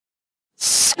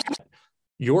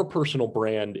your personal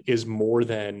brand is more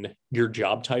than your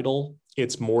job title.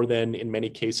 It's more than, in many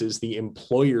cases, the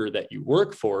employer that you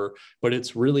work for, but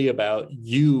it's really about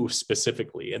you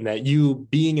specifically, and that you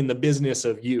being in the business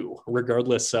of you,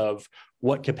 regardless of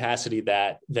what capacity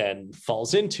that then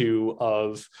falls into,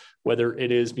 of whether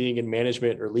it is being in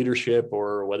management or leadership,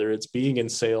 or whether it's being in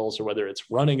sales, or whether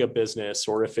it's running a business,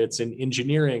 or if it's in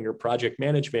engineering or project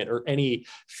management or any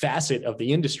facet of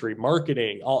the industry,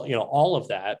 marketing, all of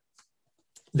that,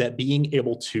 that being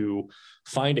able to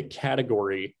find a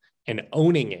category and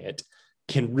owning it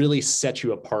can really set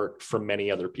you apart from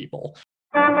many other people.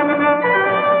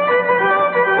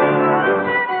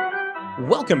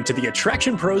 Welcome to the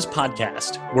Attraction Pros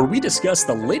podcast, where we discuss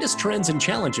the latest trends and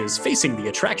challenges facing the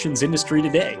attractions industry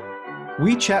today.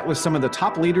 We chat with some of the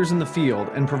top leaders in the field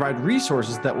and provide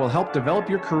resources that will help develop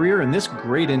your career in this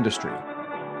great industry.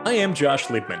 I am Josh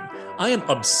Liebman. I am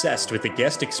obsessed with the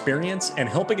guest experience and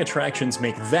helping attractions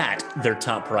make that their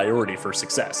top priority for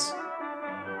success.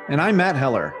 And I'm Matt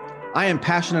Heller. I am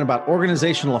passionate about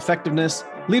organizational effectiveness,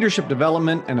 leadership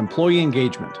development, and employee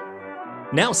engagement.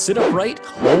 Now sit upright,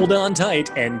 hold on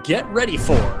tight, and get ready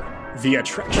for the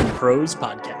Attraction Pros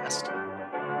podcast.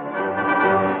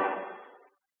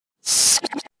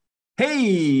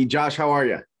 Hey, Josh, how are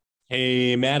you?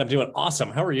 Hey, Matt, I'm doing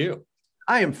awesome. How are you?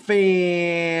 I am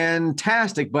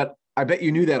fantastic, but I bet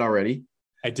you knew that already.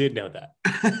 I did know that.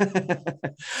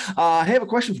 I have a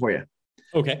question for you.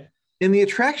 Okay. In the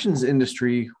attractions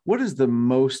industry, what is the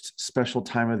most special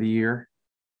time of the year?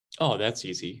 Oh, that's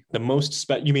easy.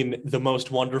 You mean the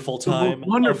most wonderful time?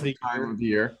 Of the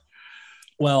year.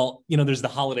 Well, there's the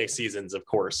holiday seasons, of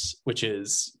course, which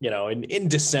is, in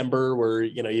December, where,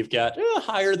 you've got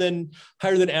higher than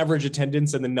average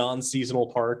attendance in the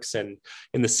non-seasonal parks, and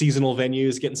in the seasonal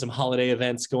venues, getting some holiday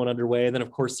events going underway. And then, of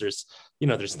course, there's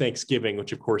Thanksgiving,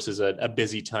 which, of course, is a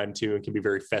busy time too, and can be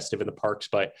very festive in the parks.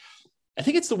 But I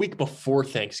think it's the week before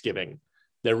Thanksgiving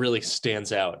that really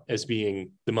stands out as being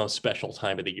the most special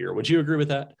time of the year. Would you agree with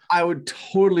that? I would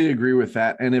totally agree with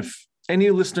that. And if any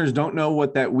listeners don't know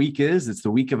what that week is, it's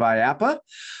the week of IAAPA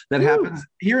that happens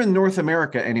here in North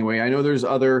America anyway. I know there's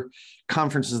other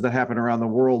conferences that happen around the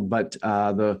world, but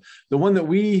the one that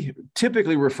we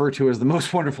typically refer to as the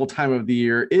most wonderful time of the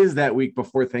year is that week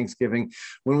before Thanksgiving,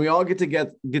 when we all get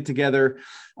together.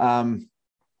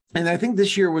 And I think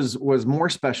this year was more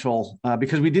special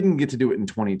because we didn't get to do it in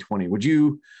 2020. Would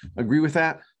you agree with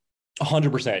that?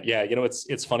 100%. Yeah.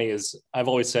 It's funny, is I've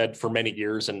always said for many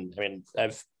years, and I mean,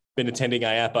 I've been attending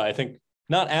IAAPA, I think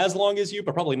not as long as you,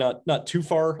 but probably not too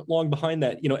far long behind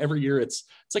that. Every year it's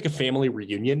like a family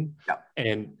reunion. Yeah.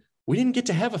 And we didn't get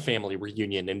to have a family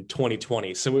reunion in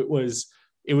 2020. So it was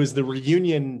the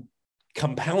reunion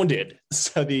compounded.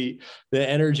 So the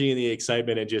energy and the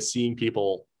excitement and just seeing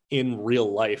people in real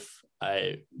life,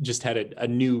 I just had a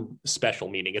new special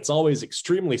meaning. It's always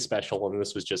extremely special, and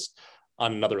this was just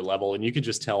on another level. And you could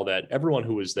just tell that everyone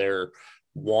who was there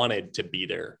wanted to be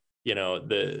there.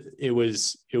 It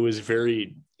was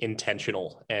very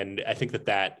intentional, and I think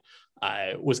that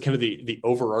was kind of the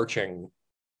overarching,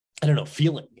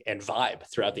 feeling and vibe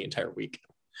throughout the entire week.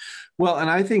 Well,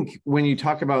 and I think when you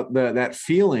talk about that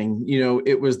feeling,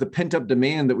 it was the pent up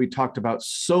demand that we talked about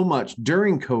so much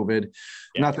during COVID.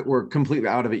 Yeah. Not that we're completely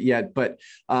out of it yet, but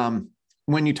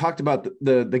when you talked about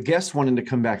the guests wanting to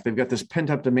come back, they've got this pent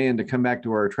up demand to come back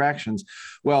to our attractions.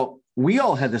 Well, we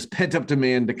all had this pent up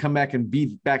demand to come back and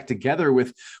be back together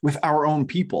with our own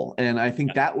people. And I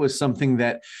think that was something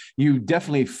that you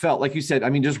definitely felt, like you said, I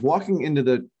mean, just walking into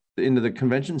the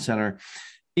convention center,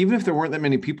 even if there weren't that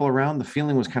many people around, the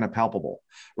feeling was kind of palpable,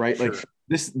 right? Sure. Like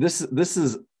this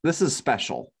is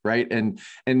special, right?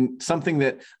 And something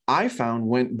that I found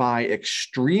went by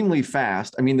extremely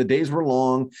fast. I mean, the days were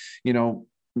long,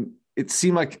 it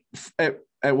seemed like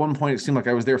at one point, it seemed like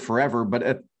I was there forever, but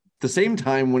at the same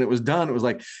time, when it was done, it was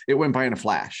like, it went by in a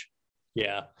flash.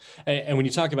 Yeah. And when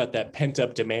you talk about that pent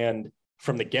up demand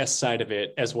from the guest side of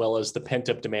it, as well as the pent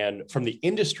up demand from the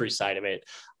industry side of it,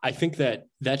 I think that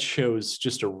shows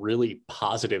just a really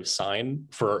positive sign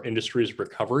for our industry's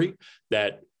recovery,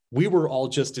 that we were all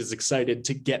just as excited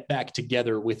to get back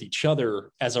together with each other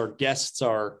as our guests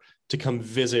are to come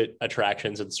visit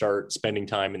attractions and start spending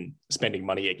time and spending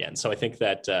money again. So I think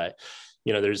that,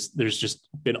 there's just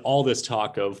been all this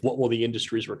talk of what will the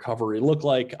industry's recovery look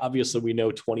like. Obviously, we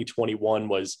know 2021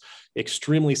 was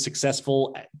extremely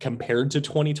successful compared to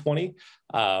 2020.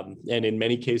 And in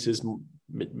many cases,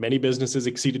 many businesses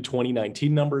exceeded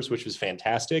 2019 numbers, which was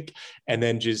fantastic. And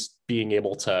then just being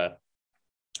able to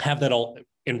have that all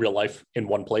in real life in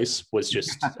one place was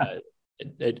just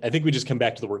I think we just come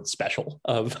back to the word special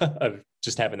of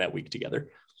just having that week together.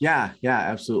 Yeah,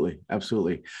 absolutely.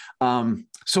 Absolutely.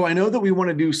 So I know that we want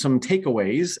to do some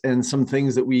takeaways and some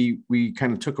things that we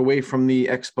kind of took away from the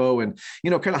expo and,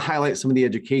 kind of highlight some of the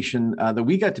education that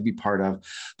we got to be part of.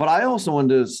 But I also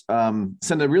wanted to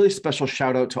send a really special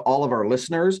shout out to all of our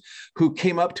listeners who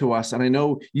came up to us. And I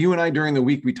know you and I during the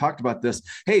week, we talked about this.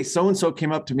 Hey, so-and-so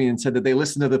came up to me and said that they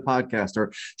listened to the podcast,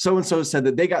 or so-and-so said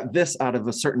that they got this out of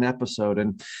a certain episode.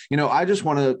 And, I just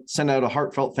want to send out a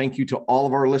heartfelt thank you to all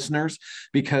of our listeners,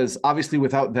 because obviously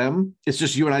without them, it's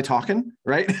just you and I talking,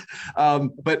 right?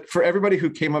 But for everybody who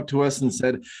came up to us and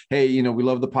said, hey, we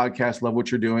love the podcast, love what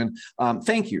you're doing.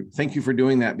 Thank you. Thank you for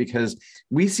doing that, because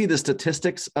we see the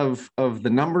statistics of the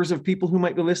numbers of people who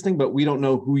might be listening, but we don't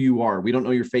know who you are. We don't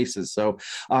know your faces. So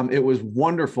it was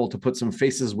wonderful to put some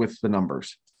faces with the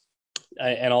numbers.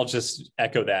 And I'll just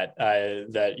echo that,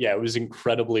 it was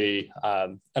incredibly,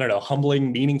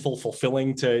 humbling, meaningful,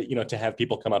 fulfilling to have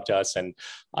people come up to us and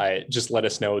just let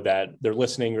us know that they're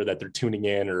listening, or that they're tuning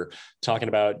in, or talking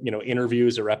about,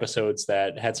 interviews or episodes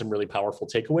that had some really powerful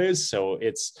takeaways. So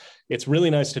it's really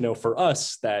nice to know for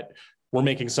us that we're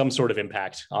making some sort of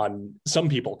impact on some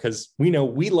people, because we know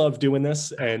we love doing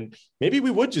this, and maybe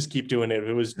we would just keep doing it if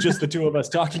it was just the two of us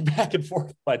talking back and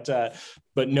forth. But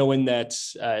knowing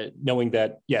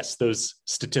that, yes, those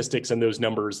statistics and those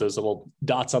numbers, those little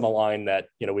dots on the line that,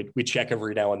 we check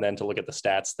every now and then to look at the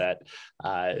stats, that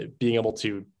being able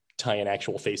to tie in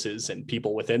actual faces and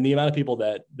people within the amount of people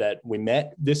that we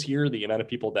met this year, the amount of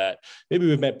people that maybe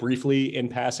we've met briefly in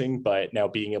passing, but now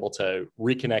being able to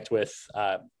reconnect with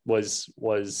was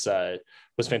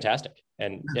fantastic.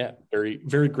 And very,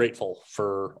 very grateful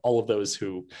for all of those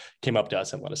who came up to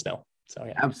us and let us know. So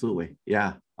absolutely.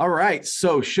 Yeah. All right.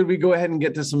 So should we go ahead and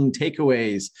get to some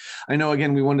takeaways? I know,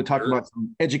 again, we want to talk about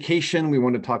some education. We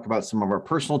want to talk about some of our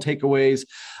personal takeaways.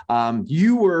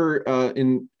 You were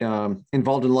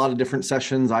involved in a lot of different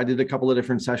sessions. I did a couple of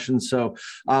different sessions. So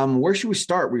where should we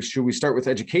start? Should we start with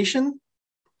education?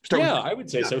 I would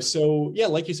say so. So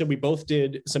like you said, we both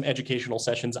did some educational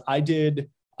sessions. I did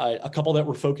a couple that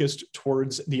were focused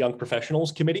towards the Young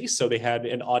Professionals Committee. So they had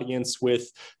an audience with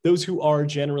those who are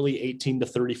generally 18 to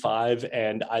 35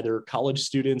 and either college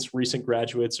students, recent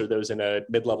graduates, or those in a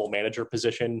mid-level manager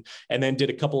position, and then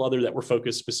did a couple other that were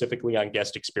focused specifically on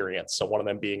guest experience. So one of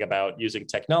them being about using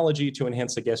technology to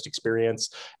enhance the guest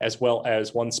experience, as well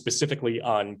as one specifically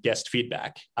on guest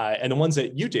feedback. And the ones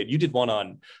that you did one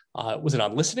on, was it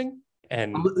on listening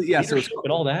and leadership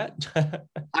and all that?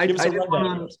 I did one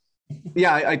on,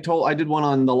 I did one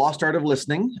on the lost art of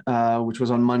listening, which was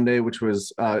on Monday, which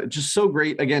was just so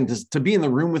great. Again, to be in the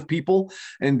room with people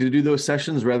and to do those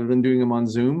sessions rather than doing them on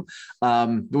Zoom.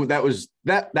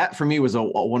 That for me was a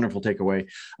wonderful takeaway.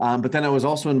 But then I was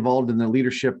also involved in the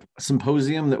leadership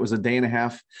symposium. That was a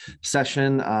 1.5-day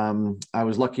session. I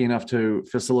was lucky enough to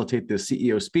facilitate the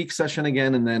CEO Speak session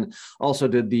again, and then also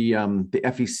did the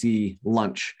FEC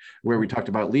lunch, where we talked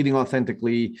about leading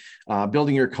authentically,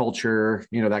 building your culture,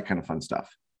 that kind of fun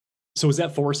stuff. So was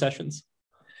that 4 sessions?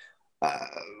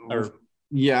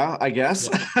 Yeah, I guess.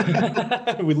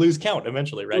 We lose count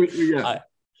eventually, right?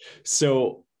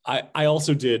 So I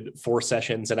also did 4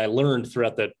 sessions, and I learned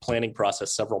throughout the planning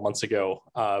process several months ago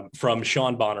from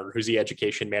Sean Bonner, who's the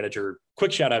education manager.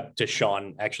 Quick shout out to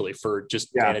Sean, actually, for just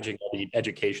managing all the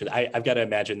education. I've got to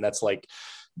imagine that's like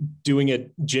doing a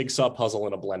jigsaw puzzle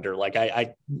in a blender. Like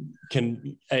I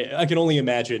can only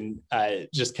imagine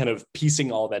just kind of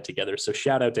piecing all that together. So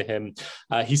shout out to him.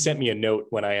 He sent me a note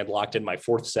when I had locked in my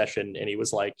 4th session, and he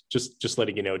was like, just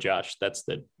letting you know, Josh, that's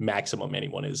the maximum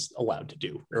anyone is allowed to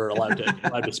do, or allowed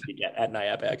to speak at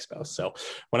NIAPA Expo. So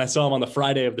when I saw him on the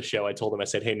Friday of the show, I told him, I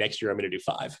said, hey, next year I'm going to do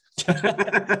 5.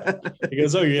 He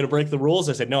goes, oh, you're going to break the rules?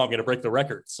 I said, no, I'm going to break the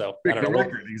record. So I don't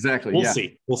know. Exactly.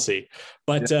 We'll see.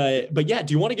 But yeah,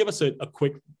 do you want to give us a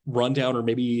quick rundown, or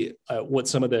maybe what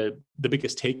some of the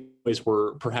biggest takeaways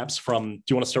were perhaps from, do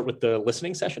you want to start with the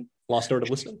listening session, lost art of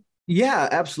listening? Yeah,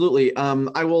 absolutely.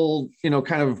 I will,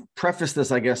 kind of preface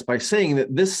this, I guess, by saying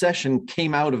that this session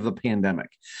came out of the pandemic,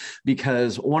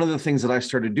 because one of the things that I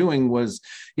started doing was,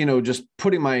 just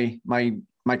putting my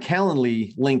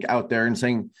Calendly link out there and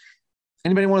saying,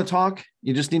 anybody want to talk?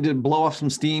 You just need to blow off some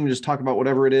steam, just talk about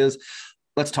whatever it is.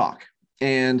 Let's talk.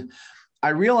 And I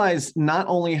realized not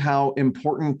only how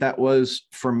important that was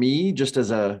for me, just as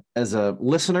a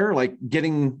listener, like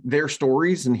getting their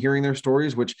stories and hearing their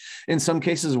stories, which in some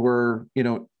cases were,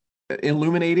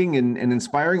 illuminating and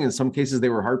inspiring. In some cases, they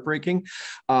were heartbreaking.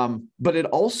 But it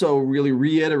also really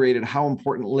reiterated how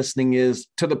important listening is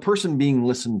to the person being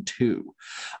listened to.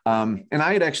 And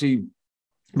I had actually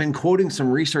been quoting some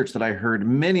research that I heard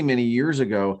many, many years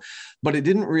ago, but it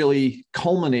didn't really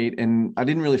culminate, and I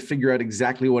didn't really figure out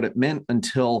exactly what it meant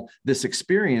until this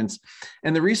experience.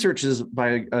 And the research is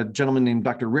by a gentleman named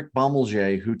Dr. Rick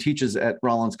Baumolje, who teaches at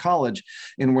Rollins College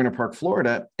in Winter Park,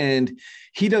 Florida. And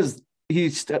he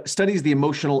studies the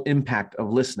emotional impact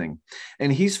of listening.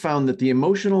 And he's found that the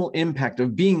emotional impact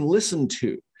of being listened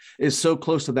to is so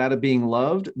close to that of being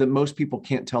loved that most people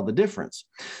can't tell the difference.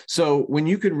 So when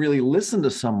you can really listen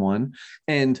to someone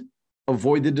and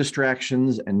avoid the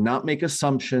distractions and not make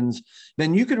assumptions,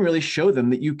 then you can really show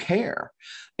them that you care.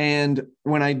 And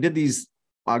when I did these,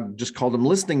 I just called them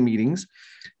listening meetings,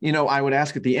 I would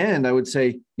ask at the end, I would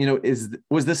say,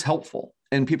 was this helpful?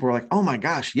 And people were like, oh my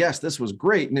gosh, yes, this was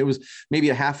great. And it was maybe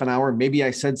a half an hour. Maybe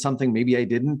I said something, maybe I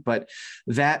didn't, but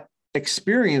that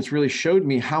experience really showed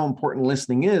me how important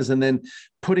listening is. And then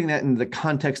putting that in the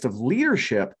context of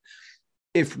leadership,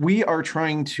 if we are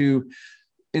trying to,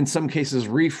 in some cases,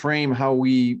 reframe how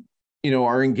we,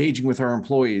 are engaging with our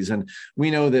employees. And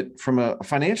we know that from a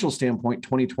financial standpoint,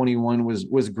 2021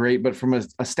 was great, but from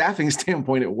a staffing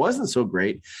standpoint, it wasn't so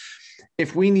great.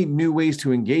 If we need new ways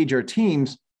to engage our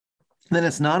teams, then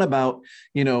it's not about,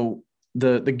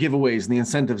 the giveaways and the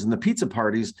incentives and the pizza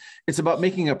parties. It's about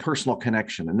making a personal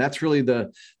connection. And that's really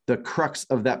the crux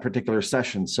of that particular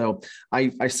session. So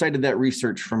I cited that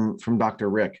research from Dr.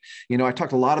 Rick. I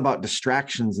talked a lot about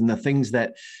distractions and the things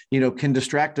that, can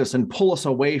distract us and pull us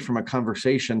away from a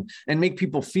conversation and make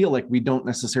people feel like we don't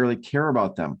necessarily care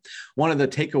about them. One of the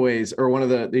takeaways, or one of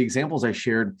the examples I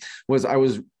shared, was I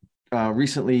was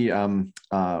recently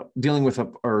dealing with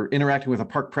or interacting with a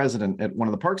park president at one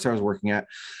of the parks I was working at.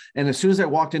 And as soon as I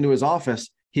walked into his office,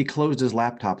 he closed his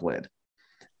laptop lid.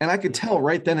 And I could tell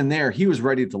right then and there, he was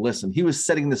ready to listen. He was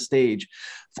setting the stage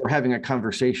for having a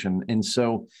conversation. And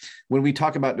so when we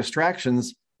talk about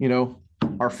distractions,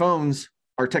 our phones,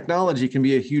 our technology can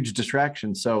be a huge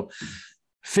distraction. So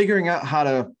figuring out how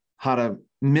to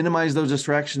minimize those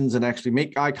distractions and actually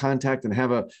make eye contact and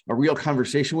have a real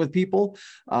conversation with people.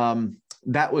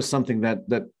 That was something that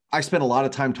I spent a lot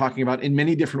of time talking about in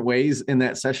many different ways in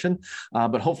that session.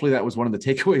 But hopefully that was one of the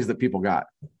takeaways that people got.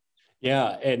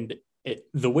 Yeah. And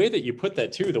the way that you put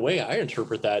that too, the way I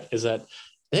interpret that is that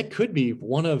could be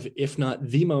one of, if not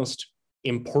the most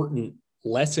important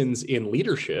lessons in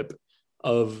leadership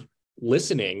of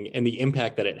listening and the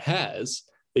impact that it has.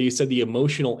 That you said the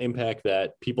emotional impact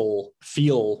that people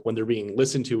feel when they're being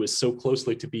listened to is so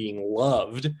closely to being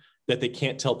loved that they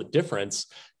can't tell the difference.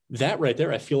 That right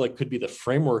there, I feel like could be the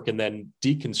framework, and then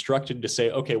deconstructed to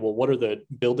say, okay, well, what are the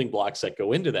building blocks that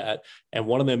go into that? And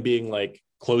one of them being like,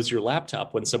 close your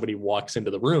laptop when somebody walks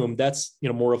into the room. That's,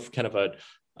 more of kind of a,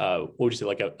 what would you say,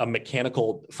 like a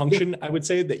mechanical function, I would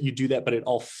say, that you do that, but it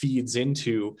all feeds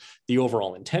into the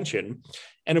overall intention.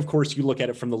 And of course, you look at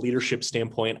it from the leadership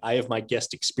standpoint. I have my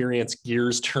guest experience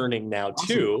gears turning now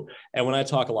too. And when I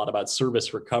talk a lot about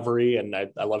service recovery, and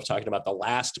I love talking about the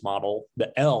LAST model,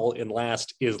 the L in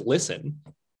LAST is listen.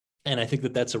 And I think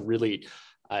that that's a really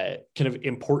kind of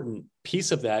important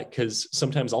piece of that, because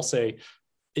sometimes I'll say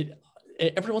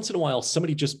every once in a while,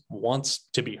 somebody just wants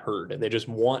to be heard and they just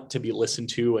want to be listened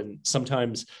to. And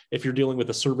sometimes if you're dealing with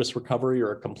a service recovery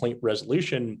or a complaint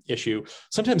resolution issue,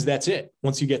 sometimes that's it.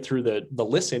 Once you get through the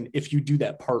listen, if you do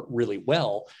that part really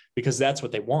well, because that's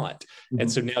what they want. Mm-hmm.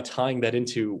 And so now tying that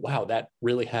into, wow, that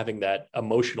really having that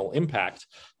emotional impact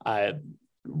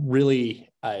really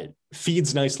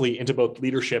feeds nicely into both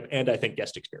leadership and I think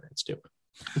guest experience too.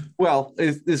 Well,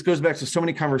 this goes back to so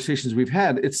many conversations we've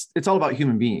had. It's all about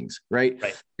human beings, right?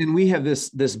 And we have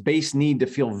this base need to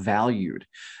feel valued.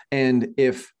 And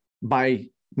if by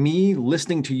me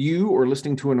listening to you or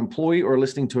listening to an employee or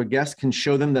listening to a guest can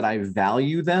show them that I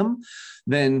value them,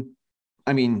 then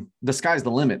I mean, the sky's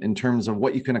the limit in terms of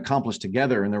what you can accomplish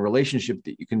together and the relationship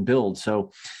that you can build.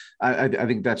 So I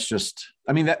think that's just,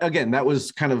 I mean, that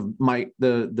was kind of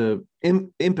the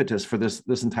impetus for this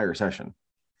entire session.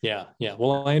 Yeah.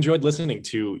 Well, I enjoyed listening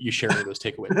to you sharing those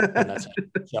takeaways. And that's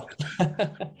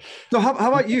it. So how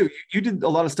about you? You did a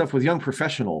lot of stuff with young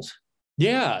professionals.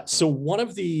 Yeah. So one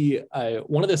of the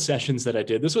sessions that I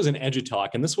did, this was an EduTalk,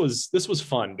 and this was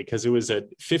fun because it was a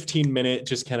 15-minute,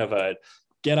 just kind of a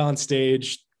get on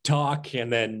stage, talk,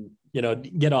 and then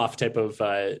get off type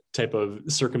of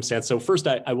circumstance. So first,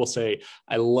 I will say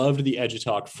I loved the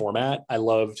EduTalk format. I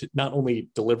loved not only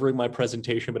delivering my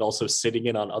presentation, but also sitting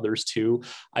in on others too.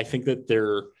 I think that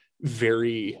they're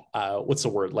very, what's the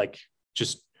word? Like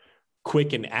just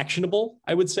quick and actionable,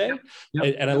 I would say.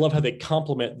 Yep. And I love how they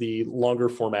complement the longer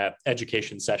format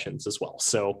education sessions as well.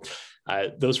 So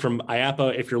those from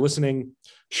IAAPA, if you're listening,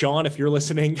 Sean, if you're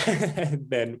listening,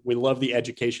 then we love the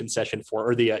education session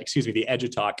or the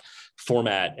EduTalk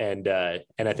format. And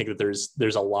I think that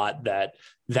there's a lot that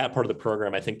part of the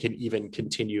program I think can even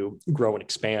continue, grow, and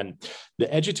expand. The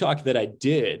EduTalk that I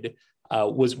did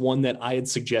was one that I had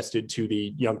suggested to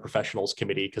the Young Professionals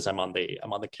Committee, because I'm on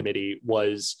the committee,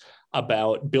 was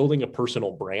about building a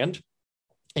personal brand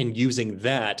and using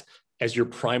that as your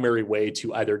primary way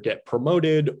to either get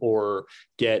promoted or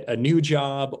get a new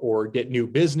job or get new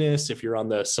business if you're on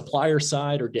the supplier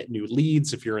side, or get new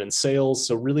leads if you're in sales.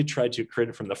 So really try to create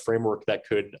it from the framework that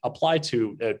could apply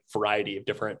to a variety of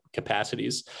different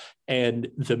capacities. And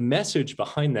the message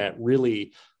behind that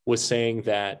really was saying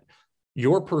that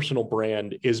your personal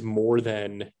brand is more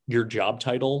than your job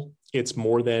title. It's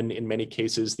more than, in many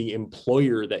cases, the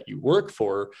employer that you work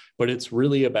for, but it's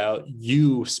really about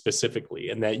you specifically,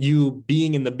 and that you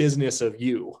being in the business of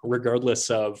you, regardless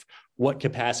of what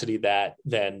capacity that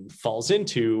then falls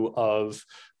into, of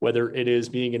whether it is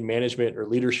being in management or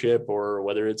leadership, or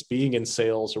whether it's being in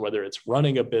sales, or whether it's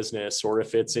running a business, or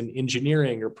if it's in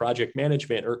engineering or project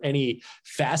management or any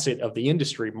facet of the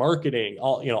industry, marketing,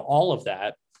 all of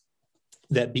that,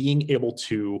 that being able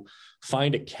to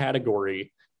find a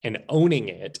category and owning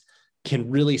it can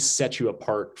really set you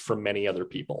apart from many other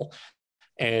people.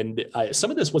 And some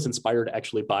of this was inspired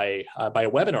actually by a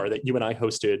webinar that you and I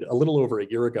hosted a little over a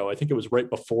year ago. I think it was right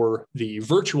before the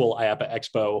virtual IAAPA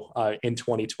Expo in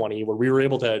 2020, where we were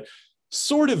able to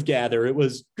sort of gather. It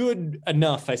was good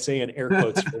enough, I say in air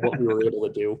quotes, for what we were able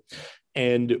to do.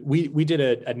 And we did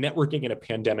a networking in a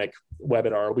pandemic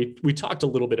webinar. We talked a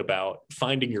little bit about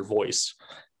finding your voice,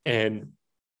 and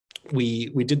we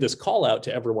did this call out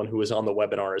to everyone who was on the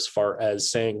webinar, as far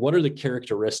as saying, what are the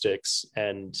characteristics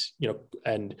and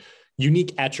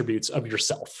unique attributes of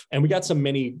yourself? And we got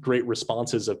many great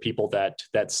responses of people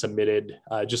that submitted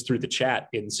just through the chat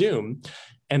in Zoom.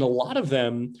 And a lot of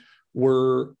them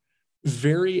were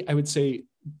very, I would say,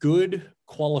 good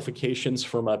qualifications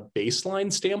from a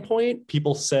baseline standpoint.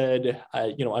 People said,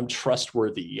 I'm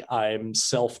trustworthy, I'm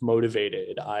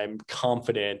self-motivated, I'm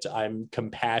confident, I'm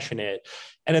compassionate.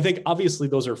 And I think obviously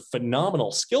those are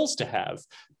phenomenal skills to have,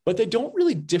 but they don't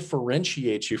really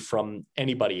differentiate you from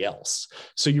anybody else.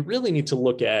 So you really need to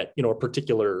look at, a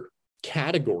particular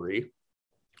category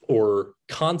or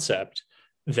concept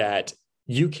that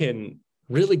you can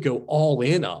really go all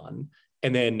in on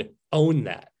and then own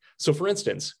that. So for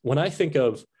instance, when I think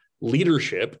of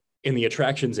leadership in the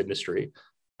attractions industry,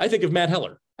 I think of Matt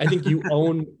Heller. I think you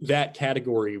own that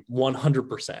category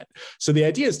 100%. So the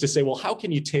idea is to say, well, how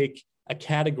can you take a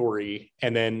category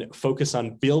and then focus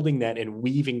on building that and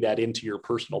weaving that into your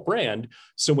personal brand?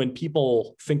 So when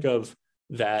people think of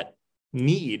that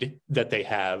need that they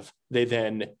have, they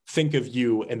then think of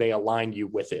you and they align you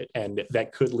with it. And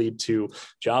that could lead to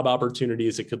job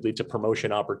opportunities. It could lead to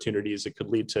promotion opportunities. It could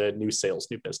lead to new sales,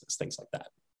 new business, things like that.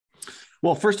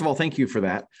 Well, first of all, thank you for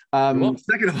that.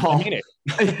 Second of all,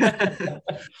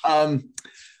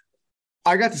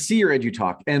 I got to see your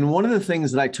EduTalk. And one of the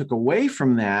things that I took away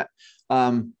from that,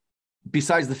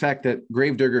 besides the fact that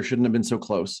Gravedigger shouldn't have been so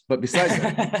close, but besides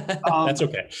that, that's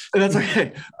okay. That's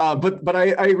okay. But I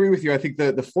agree with you. I think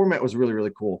the format was really,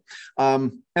 really cool.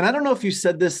 And I don't know if you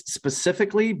said this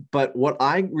specifically, but what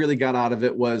I really got out of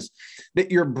it was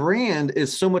that your brand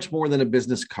is so much more than a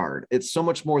business card. It's so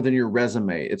much more than your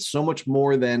resume. It's so much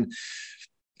more than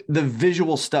the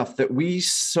visual stuff that we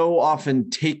so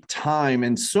often take time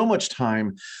and so much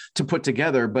time to put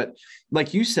together. But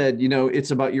like you said, it's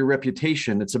about your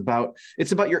reputation. It's about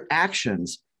your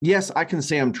actions. Yes, I can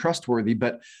say I'm trustworthy,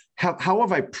 but how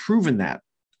have I proven that?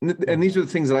 And these are the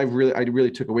things that I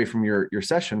really took away from your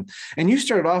session. And you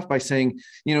started off by saying,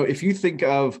 if you think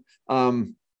of,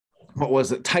 what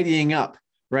was it? Tidying up.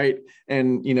 Right.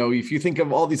 And, if you think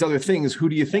of all these other things, who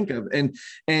do you think of?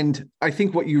 And I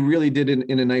think what you really did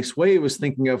in a nice way was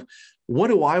thinking of, what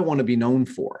do I want to be known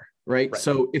for? Right.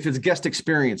 So if it's guest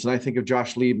experience, and I think of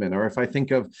Josh Liebman, or if I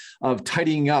think of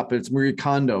tidying up, it's Marie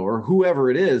Kondo or whoever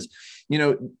it is,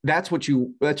 that's what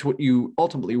you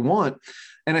ultimately want.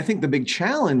 And I think the big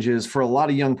challenge is for a lot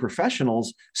of young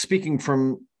professionals, speaking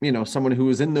from, someone who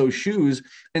is in those shoes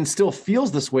and still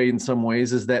feels this way in some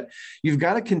ways, is that you've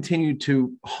got to continue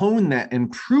to hone that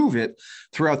and prove it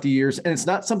throughout the years. And it's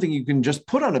not something you can just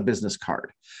put on a business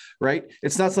card, right?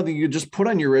 It's not something you just put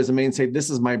on your resume and say, this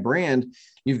is my brand.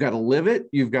 You've got to live it.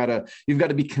 You've got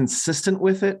to be consistent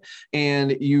with it.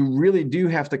 And you really do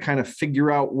have to kind of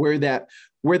figure out where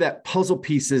that puzzle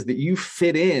piece is that you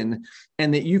fit in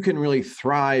and that you can really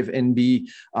thrive and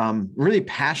be really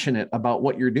passionate about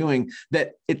what you're doing,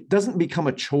 that it doesn't become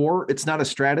a chore. It's not a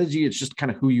strategy. It's just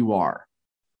kind of who you are.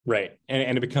 Right.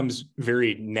 And it becomes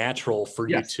very natural for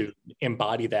you to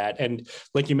embody that. And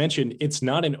like you mentioned, it's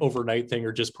not an overnight thing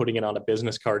or just putting it on a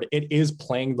business card. It is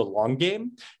playing the long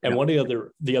game. And one of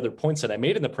the other points that I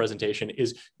made in the presentation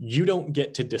is you don't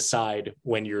get to decide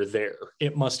when you're there.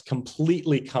 It must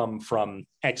completely come from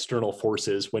external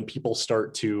forces when people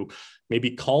start to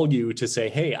maybe call you to say,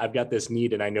 hey, I've got this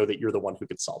need and I know that you're the one who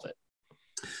could solve it.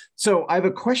 So I have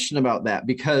a question about that,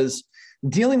 because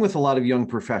dealing with a lot of young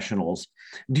professionals,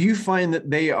 do you find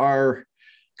that they are,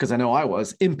 because I know I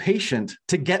was, impatient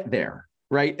to get there,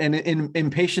 right? And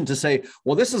impatient to say,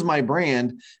 well, this is my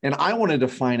brand and I want to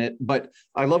define it. But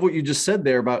I love what you just said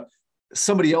there about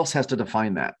somebody else has to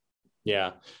define that.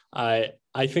 Yeah. I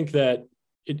think that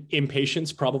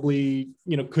impatience probably,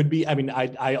 could be, I mean,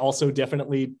 I also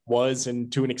definitely was,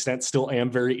 and to an extent still am,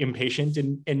 very impatient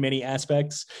in many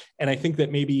aspects. And I think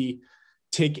that maybe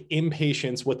take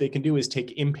impatience, what they can do is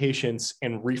take impatience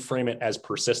and reframe it as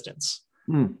persistence.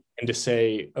 And to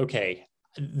say, okay,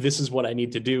 this is what I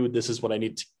need to do. This is what I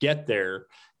need to get there.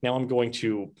 Now I'm going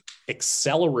to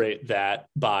accelerate that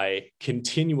by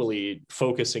continually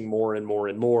focusing more and more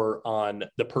and more on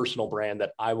the personal brand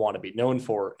that I want to be known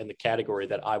for and the category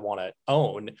that I want to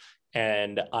own.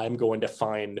 And I'm going to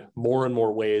find more and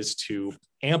more ways to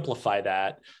amplify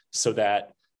that so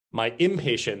that my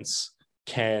impatience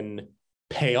can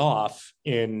pay off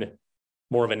in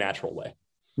more of a natural way.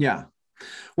 Yeah.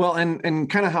 Well, and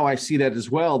kind of how I see that as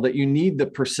well, that you need the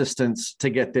persistence to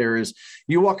get there is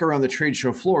you walk around the trade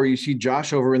show floor, you see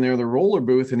Josh over in there in the roller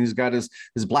booth, and he's got his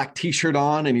black t-shirt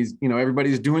on, and he's,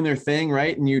 everybody's doing their thing,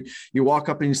 right? And you walk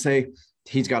up and you say,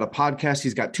 he's got a podcast,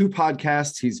 he's got 2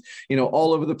 podcasts, he's,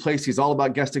 all over the place. He's all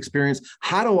about guest experience.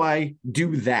 How do I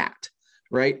do that?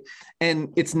 Right.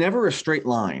 And it's never a straight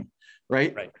line,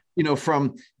 right?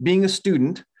 From being a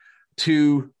student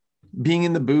to being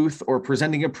in the booth or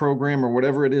presenting a program or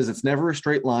whatever it is, it's never a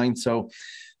straight line. So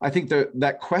I think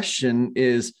that question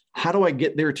is, how do I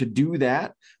get there to do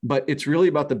that? But it's really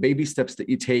about the baby steps that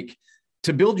you take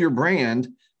to build your brand,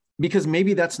 because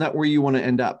maybe that's not where you want to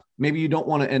end up. Maybe you don't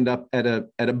want to end up at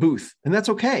a booth, and that's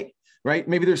okay, right?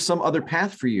 Maybe there's some other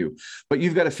path for you, but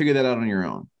you've got to figure that out on your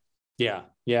own. Yeah.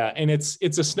 Yeah. And it's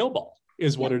a snowball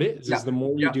is what it is. Is the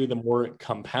more you do, the more it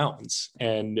compounds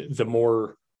and the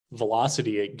more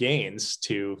velocity it gains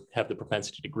to have the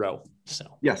propensity to grow.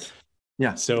 So, yes.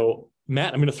 Yeah. So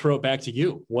Matt, I'm going to throw it back to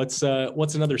you. What's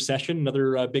another session,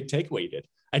 another big takeaway you did?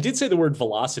 I did say the word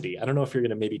velocity. I don't know if you're going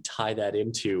to maybe tie that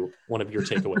into one of your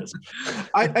takeaways.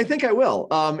 I think I will.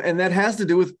 And that has to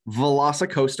do with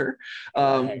VelociCoaster.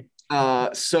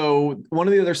 So one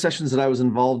of the other sessions that I was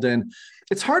involved in,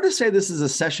 it's hard to say this is a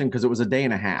session because it was a day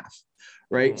and a half,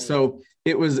 right? So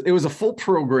it was a full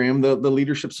program, the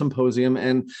leadership symposium,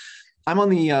 and I'm on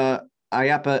the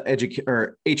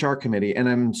IAPA HR committee, and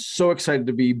I'm so excited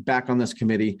to be back on this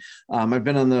committee. I've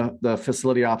been on the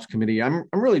facility ops committee. I'm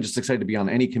really just excited to be on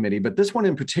any committee, but this one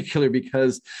in particular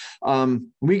because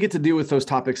we get to deal with those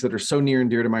topics that are so near and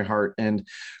dear to my heart. And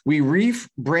we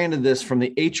rebranded this from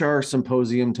the HR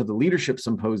symposium to the leadership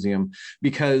symposium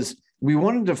because we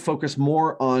wanted to focus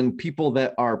more on people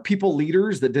that are people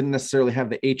leaders that didn't necessarily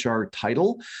have the HR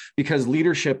title, because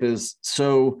leadership is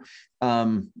so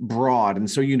broad and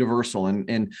so universal.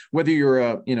 And whether you're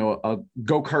a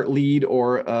go-kart lead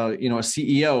or a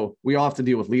CEO, we all have to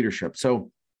deal with leadership.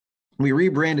 So we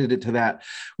rebranded it to that.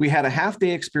 We had a half-day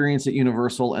experience at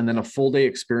Universal and then a full-day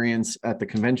experience at the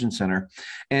convention center.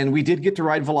 And we did get to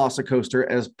ride VelociCoaster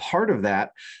as part of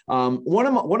that. One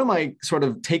of my sort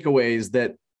of takeaways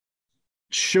that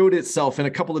showed itself in a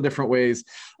couple of different ways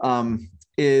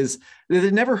is that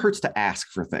it never hurts to ask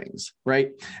for things,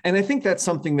 right? And I think that's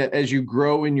something that as you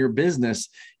grow in your business,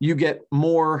 you get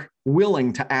more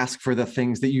willing to ask for the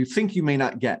things that you think you may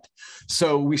not get.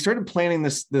 So we started planning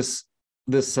this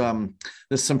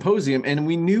symposium, and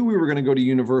we knew we were going to go to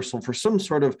Universal for some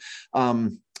sort of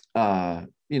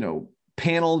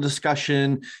panel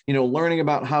discussion, learning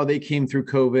about how they came through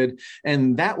COVID.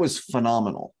 And that was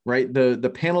phenomenal, right?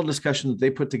 The panel discussion that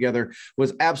they put together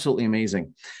was absolutely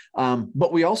amazing.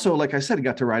 But we also, like I said,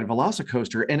 got to ride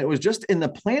VelociCoaster. And it was just in the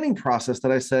planning process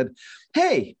that I said,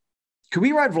 hey, could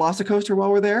we ride Velocicoaster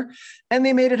while we're there? And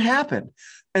they made it happen.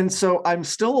 And so I'm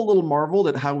still a little marveled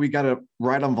at how we got to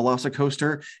ride on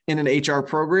Velocicoaster in an HR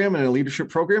program and a leadership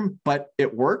program, but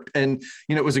it worked. And,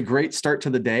 it was a great start to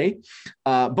the day.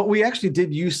 But we actually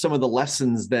did use some of the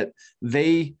lessons that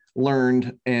they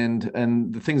learned and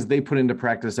the things they put into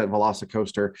practice at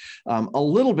Velocicoaster a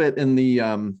little bit in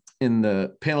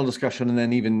the panel discussion, and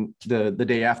then even the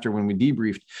day after when we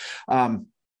debriefed.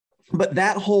 But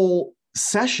that whole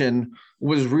session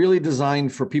was really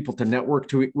designed for people to network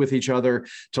with each other,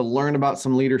 to learn about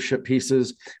some leadership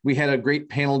pieces. We had a great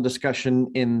panel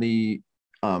discussion in the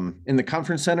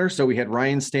conference center. So we had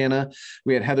Ryan Stana,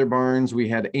 we had Heather Barnes, we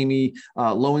had Amy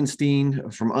Lowenstein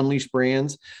from Unleashed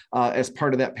Brands. As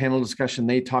part of that panel discussion,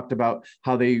 they talked about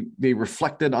how they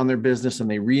reflected on their business and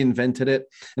they reinvented it.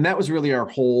 And that was really our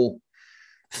whole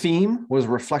theme, was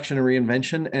reflection and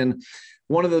reinvention. And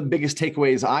one of the biggest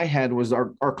takeaways I had was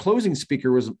our closing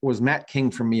speaker was Matt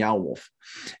King from Meow Wolf.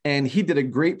 And he did a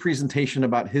great presentation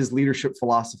about his leadership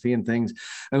philosophy and things.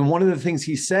 And one of the things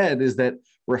he said is that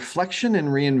reflection and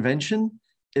reinvention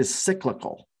is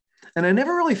cyclical. And I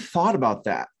never really thought about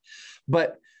that.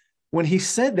 But when he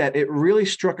said that, it really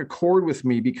struck a chord with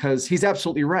me, because he's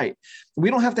absolutely right. We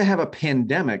don't have to have a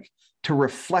pandemic to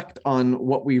reflect on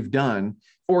what we've done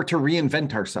or to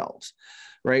reinvent ourselves,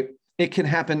 right? It can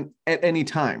happen at any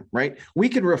time, right? We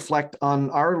could reflect on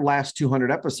our last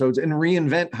 200 episodes and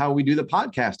reinvent how we do the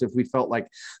podcast if we felt like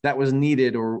that was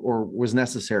needed or was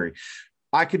necessary.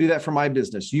 I could do that for my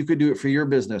business. You could do it for your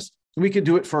business. We could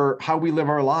do it for how we live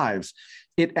our lives.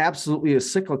 It absolutely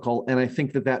is cyclical. And I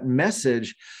think that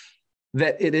message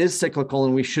that it is cyclical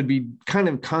and we should be kind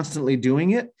of constantly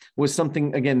doing it was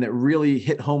something, again, that really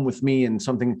hit home with me, and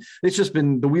something it's just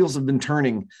been, the wheels have been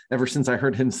turning ever since I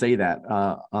heard him say that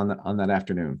on that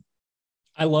afternoon.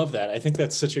 I love that. I think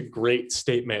that's such a great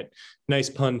statement. Nice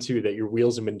pun too, that your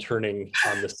wheels have been turning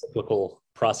on the cyclical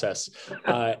process.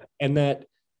 And that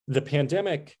the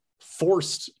pandemic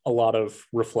forced a lot of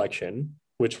reflection,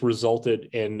 which resulted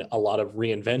in a lot of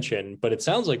reinvention. But it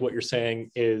sounds like what you're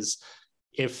saying is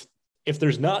if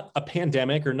there's not a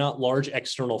pandemic or not large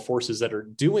external forces that are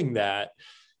doing that,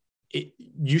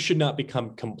 you should not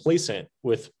become complacent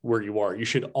with where you are. You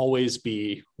should always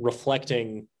be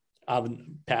reflecting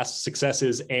on past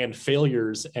successes and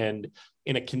failures and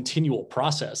in a continual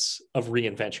process of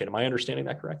reinvention. Am I understanding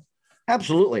that correct?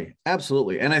 Absolutely.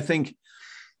 Absolutely. And I think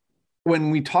when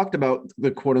we talked about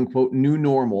the quote unquote new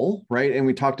normal, right? And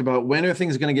we talked about when are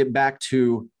things going to get back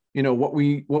to, what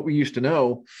we used to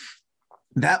know,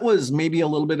 that was maybe a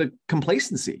little bit of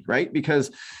complacency, right?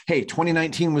 Because, hey,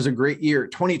 2019 was a great year.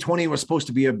 2020 was supposed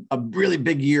to be a really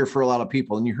big year for a lot of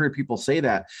people. And you heard people say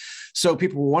that. So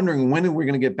people were wondering, when are we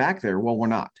going to get back there? Well, we're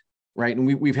not, right? And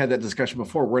we've had that discussion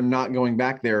before. We're not going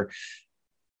back there,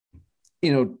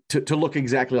 to look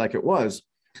exactly like it was.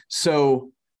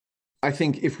 So I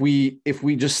think if we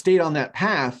just stayed on that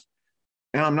path,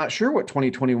 and I'm not sure what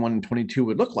 2021 and 22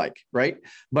 would look like, right?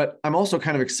 But I'm also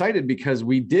kind of excited because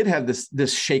we did have this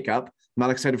shakeup. I'm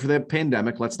not excited for the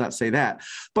pandemic. Let's not say that.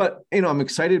 But, I'm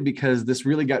excited because this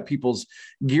really got people's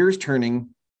gears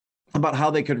turning about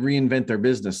how they could reinvent their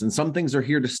business. And some things are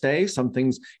here to stay. Some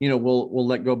things, we'll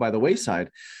let go by the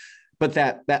wayside. But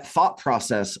that thought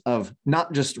process of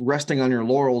not just resting on your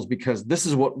laurels because this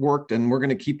is what worked and we're going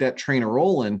to keep that train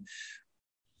rolling.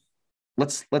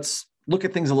 Let's look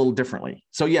at things a little differently.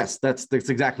 So yes, that's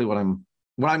exactly what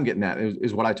I'm getting at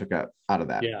is what I took out of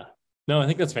that. Yeah. No, I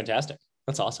think that's fantastic.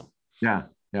 That's awesome. Yeah.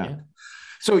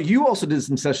 So you also did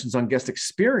some sessions on guest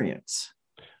experience.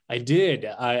 I did.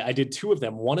 I did two of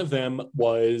them. One of them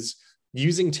was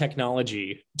using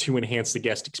technology to enhance the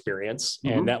guest experience.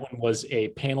 Mm-hmm. And that one was a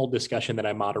panel discussion that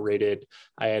I moderated.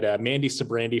 I had Mandy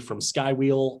Sabrandi from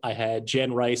Skywheel. I had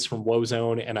Jen Rice from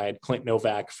Wozone, and I had Clint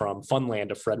Novak from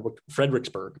Funland of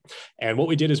Fredericksburg. And what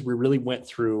we did is we really went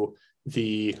through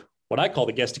what I call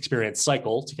the guest experience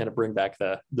cycle, to kind of bring back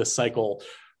the cycle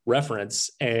reference,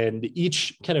 and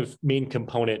each kind of main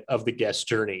component of the guest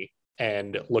journey,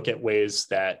 and look at ways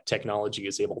that technology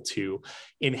is able to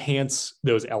enhance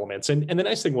those elements. And the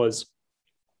nice thing was,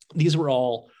 these were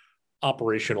all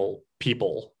operational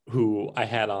people who I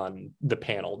had on the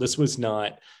panel. This was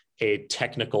not a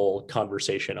technical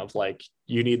conversation of like,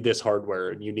 you need this hardware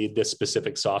and you need this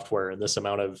specific software and this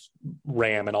amount of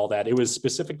RAM and all that. It was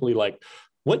specifically like,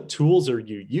 what tools are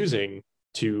you using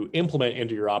to implement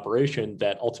into your operation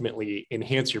that ultimately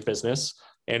enhance your business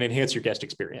and enhance your guest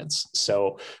experience?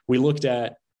 So we looked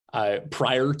at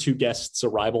prior to guests'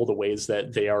 arrival, the ways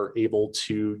that they are able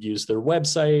to use their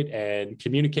website and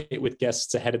communicate with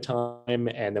guests ahead of time.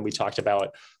 And then we talked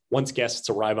about once guests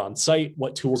arrive on site,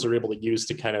 what tools are able to use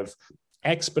to kind of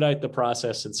expedite the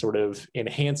process and sort of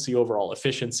enhance the overall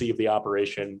efficiency of the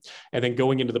operation. And then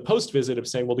going into the post visit of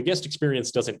saying, well, the guest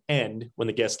experience doesn't end when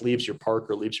the guest leaves your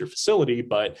park or leaves your facility,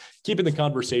 but keeping the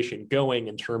conversation going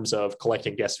in terms of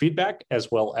collecting guest feedback, as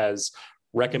well as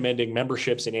recommending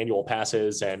memberships and annual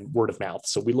passes and word of mouth.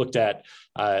 So we looked at,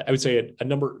 I would say a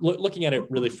number, looking at it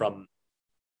really from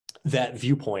that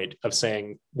viewpoint of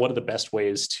saying, what are the best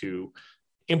ways to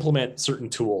implement certain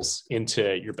tools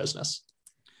into your business?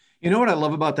 You know what I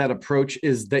love about that approach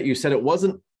is that you said it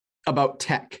wasn't about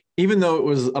tech, even though it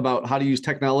was about how to use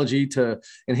technology to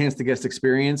enhance the guest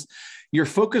experience. Your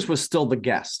focus was still the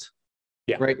guest,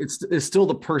 right? It's still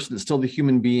the person, it's still the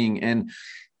human being. And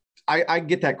I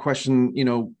get that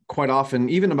question, quite often,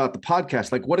 even about the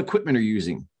podcast, like what equipment are you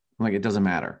using? I'm like, it doesn't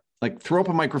matter. Like throw up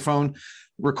a microphone,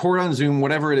 record on Zoom,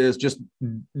 whatever it is, just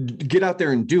get out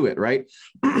there and do it, right?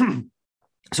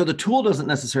 So the tool doesn't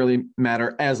necessarily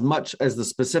matter as much as the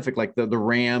specific, like the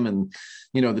RAM and,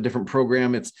 the different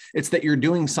program. It's that you're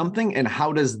doing something, and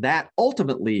how does that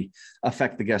ultimately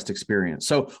affect the guest experience?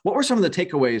 So what were some of the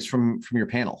takeaways from your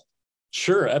panel?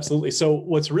 Sure, absolutely. So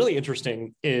what's really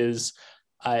interesting is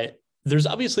there's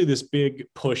obviously this big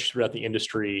push throughout the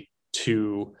industry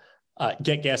to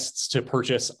get guests to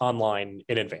purchase online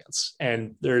in advance.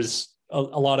 And there's a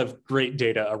lot of great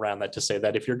data around that to say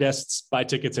that if your guests buy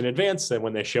tickets in advance, then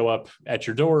when they show up at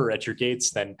your door or at your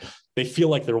gates, then they feel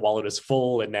like their wallet is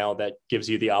full. And now that gives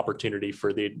you the opportunity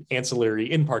for the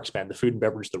ancillary in-park spend, the food and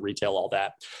beverage, the retail, all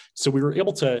that. So we were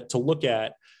able to look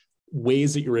at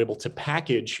ways that you're able to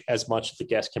package as much as the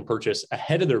guest can purchase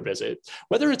ahead of their visit,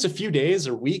 whether it's a few days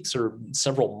or weeks or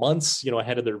several months,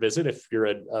 ahead of their visit, if you're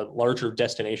a larger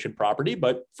destination property.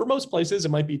 But for most places,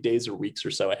 it might be days or weeks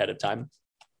or so ahead of time.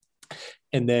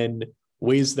 And then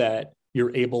ways that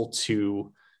you're able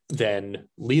to then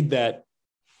lead that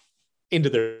into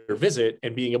their visit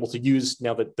and being able to use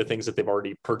now the things that they've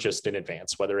already purchased in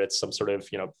advance, whether it's some sort of,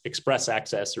 express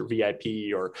access or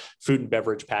VIP or food and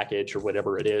beverage package or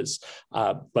whatever it is.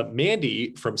 But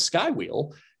Mandy from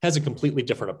Skywheel has a completely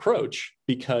different approach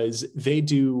because they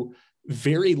do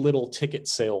very little ticket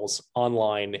sales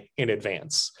online in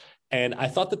advance. And I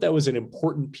thought that was an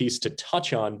important piece to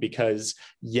touch on because,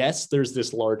 yes, there's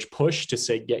this large push to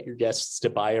say, get your guests to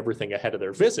buy everything ahead of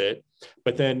their visit.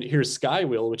 But then here's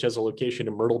Skywheel, which has a location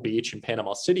in Myrtle Beach and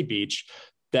Panama City Beach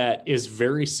that is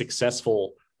very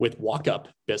successful with walk-up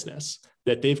business,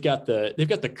 that they've got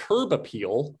the curb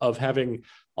appeal of having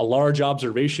a large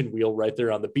observation wheel right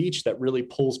there on the beach that really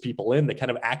pulls people in, that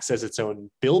kind of acts as its own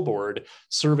billboard,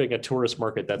 serving a tourist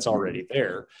market that's already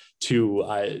there to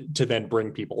then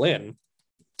bring people in.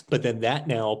 But then that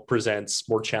now presents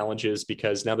more challenges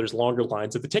because now there's longer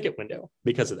lines at the ticket window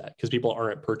because of that, because people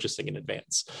aren't purchasing in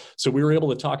advance. So we were able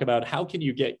to talk about how can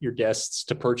you get your guests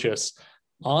to purchase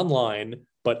online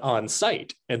but on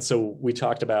site. And so we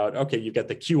talked about, okay, you've got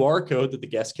the QR code that the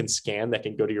guest can scan that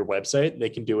can go to your website.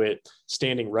 They can do it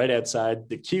standing right outside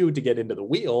the queue to get into the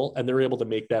wheel. And they're able to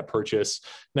make that purchase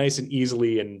nice and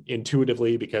easily and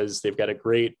intuitively because they've got a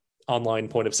great online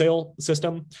point of sale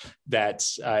system that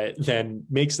then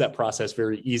makes that process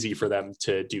very easy for them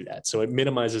to do that. So it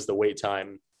minimizes the wait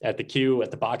time at the queue, at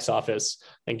the box office,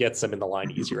 and gets them in the line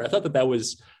easier. I thought that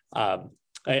was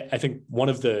I think one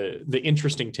of the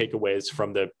interesting takeaways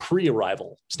from the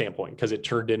pre-arrival standpoint, because it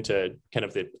turned into kind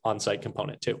of the on-site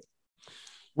component too.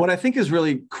 What I think is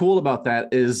really cool about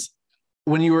that is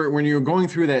when you were going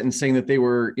through that and saying that they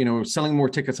were, selling more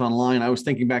tickets online, I was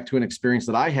thinking back to an experience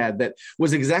that I had that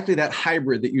was exactly that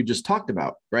hybrid that you just talked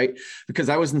about, right? Because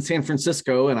I was in San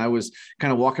Francisco and I was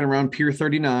kind of walking around Pier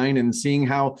 39 and seeing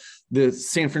how the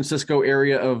San Francisco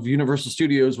area of Universal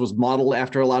Studios was modeled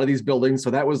after a lot of these buildings.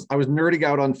 So I was nerding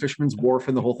out on Fisherman's Wharf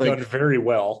and the whole thing. Done very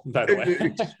well, by the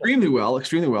way. Extremely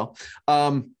well.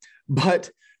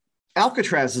 But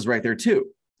Alcatraz is right there too.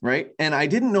 Right. And I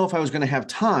didn't know if I was going to have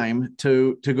time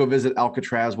to go visit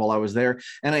Alcatraz while I was there.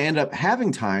 And I ended up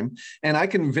having time. And I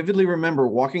can vividly remember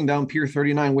walking down Pier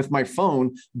 39 with my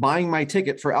phone, buying my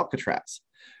ticket for Alcatraz.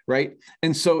 Right.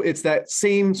 And so it's that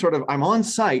same sort of, I'm on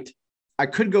site. I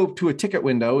could go to a ticket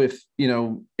window if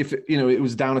it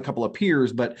was down a couple of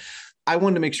piers, but I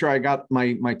wanted to make sure I got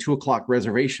my 2:00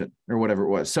 reservation or whatever it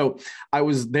was. So I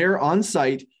was there on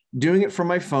site, doing it from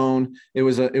my phone. It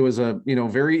was a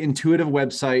very intuitive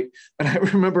website. And I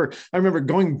remember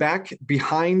going back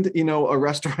behind, a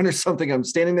restaurant or something. I'm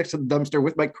standing next to the dumpster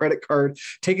with my credit card,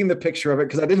 taking the picture of it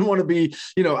because I didn't want to be,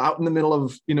 out in the middle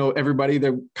of, everybody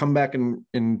that come back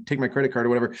and take my credit card or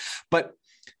whatever. But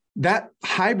that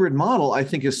hybrid model, I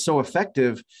think, is so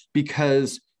effective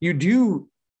because you do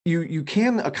you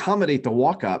can accommodate the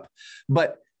walk up,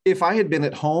 but if I had been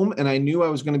at home and I knew I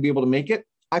was going to be able to make it,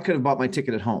 I could have bought my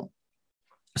ticket at home.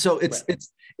 So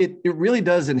it really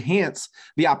does enhance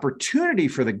the opportunity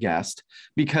for the guest,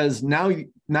 because now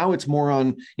it's more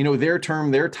on, their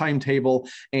term, their timetable,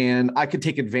 and I could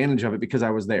take advantage of it because I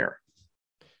was there.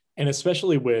 And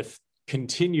especially with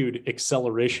continued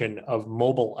acceleration of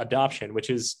mobile adoption, which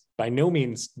is by no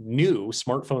means new.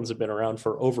 Smartphones have been around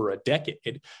for over a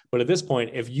decade. But at this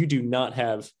point, if you do not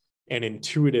have an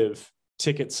intuitive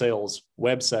ticket sales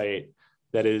website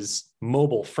that is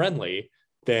mobile friendly,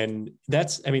 then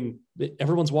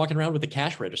everyone's walking around with a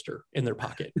cash register in their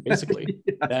pocket, basically.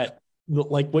 Yeah. That,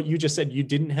 like what you just said, you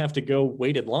didn't have to go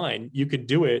wait in line. You could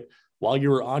do it while you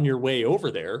were on your way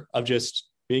over there, of just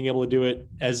being able to do it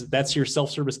as that's your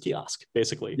self-service kiosk,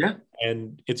 basically. Yeah.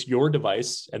 And it's your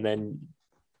device. And then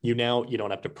you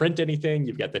don't have to print anything.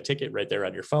 You've got the ticket right there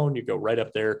on your phone. You go right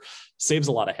up there, saves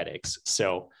a lot of headaches.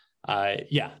 So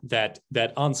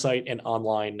that on-site and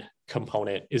online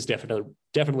component is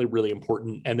definitely really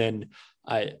important. And then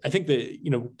I think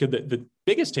the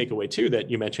biggest takeaway too that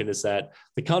you mentioned is that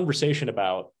the conversation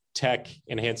about tech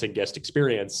enhancing guest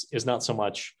experience is not so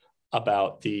much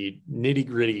about the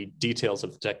nitty-gritty details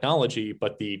of the technology,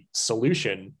 but the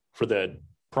solution for the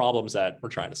problems that we're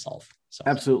trying to solve. So,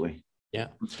 absolutely. Yeah.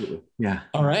 Absolutely. Yeah.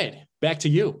 All right. Back to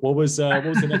you. What was the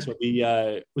next one?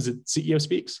 Was it CEO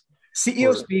Speaks?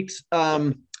 CEO Speaks.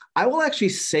 I will actually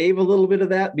save a little bit of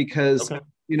that because,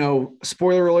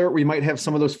 spoiler alert, we might have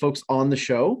some of those folks on the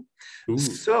show. Ooh.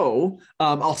 So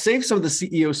I'll save some of the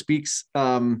CEO Speaks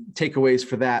takeaways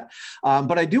for that.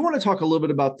 But I do want to talk a little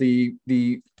bit about the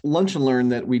lunch and learn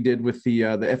that we did with the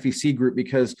FEC group,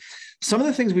 because some of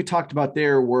the things we talked about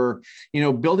there were,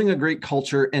 building a great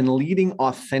culture and leading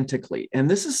authentically. And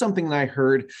this is something that I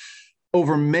heard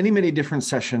over many, many different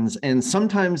sessions. And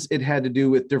sometimes it had to do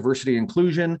with diversity and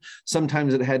inclusion.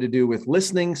 Sometimes it had to do with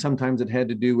listening. Sometimes it had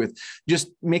to do with just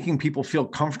making people feel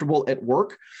comfortable at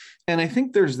work. And I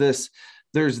think there's this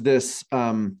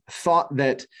thought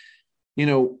that,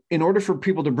 in order for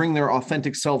people to bring their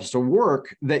authentic selves to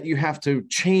work, that you have to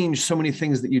change so many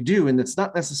things that you do. And it's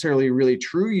not necessarily really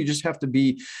true. You just have to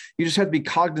be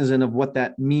cognizant of what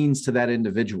that means to that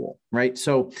individual. Right.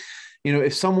 So,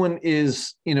 if someone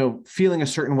is, feeling a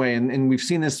certain way, and we've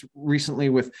seen this recently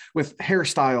with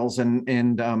hairstyles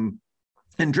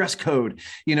and dress code,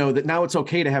 that now it's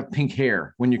okay to have pink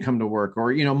hair when you come to work,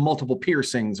 or, multiple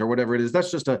piercings or whatever it is. That's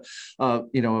just a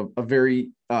very,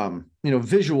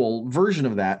 visual version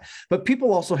of that. But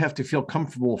people also have to feel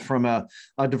comfortable from a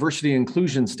diversity and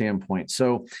inclusion standpoint.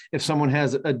 So if someone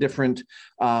has a different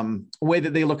way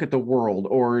that they look at the world,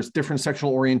 or is different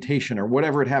sexual orientation, or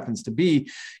whatever it happens to be,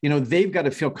 they've got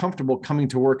to feel comfortable coming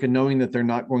to work and knowing that they're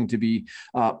not going to be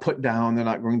put down. They're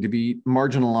not going to be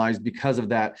marginalized because of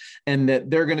that, and that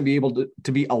they're going to be able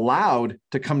to be allowed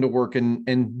to come to work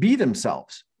and be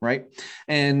themselves. Right.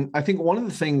 And I think one of the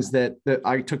things that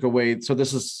I took away, so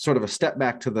this is sort of a step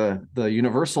back to the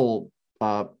universal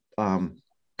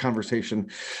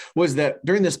conversation, was that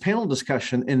during this panel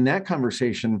discussion, in that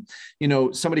conversation,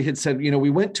 somebody had said, we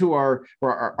went to our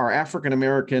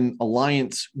African-American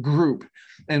Alliance group,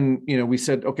 and, we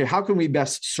said, okay, how can we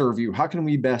best serve you? How can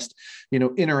we best,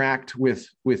 interact with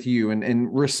you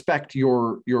and respect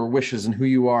your wishes and who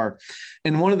you are?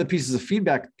 And one of the pieces of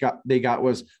feedback they got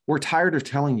was, we're tired of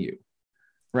telling you.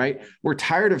 Right. We're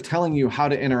tired of telling you how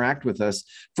to interact with us.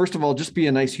 First of all, just be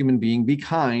a nice human being, be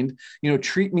kind,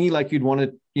 treat me like you'd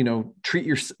want to, treat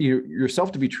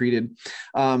yourself to be treated.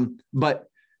 But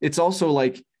it's also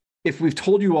like, if we've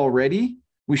told you already,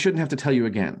 we shouldn't have to tell you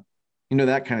again,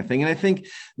 that kind of thing. And I think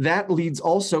that leads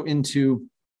also into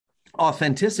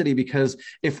authenticity, because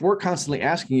if we're constantly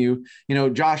asking you,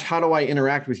 Josh, how do I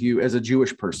interact with you as a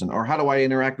Jewish person, or how do I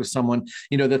interact with someone,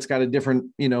 that's got a different,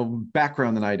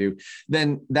 background than I do,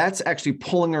 then that's actually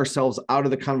pulling ourselves out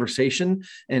of the conversation,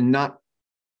 and not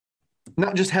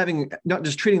just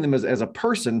treating them as a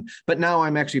person, but now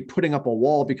I'm actually putting up a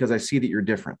wall because I see that you're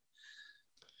different.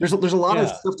 There's a lot of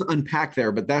stuff to unpack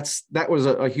there, but that was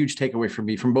a huge takeaway for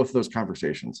me from both of those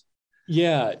conversations.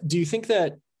 Yeah. Do you think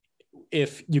that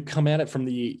if you come at it from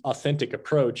the authentic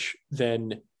approach,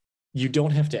 then you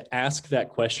don't have to ask that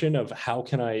question of how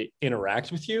can I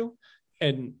interact with you?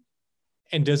 And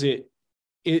does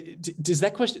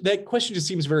that question just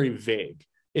seems very vague.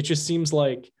 It just seems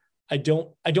like I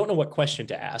don't know what question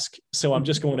to ask. So I'm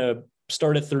just going to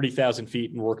start at 30,000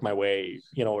 feet and work my way,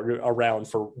 around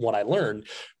for what I learned,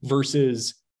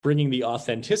 versus bringing the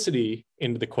authenticity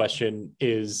into the question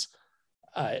is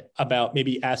about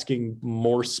maybe asking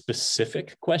more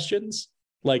specific questions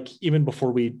like even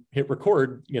before we hit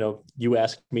record, you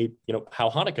asked me, how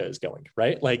Hanukkah is going,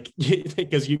 right? Like,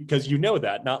 because you know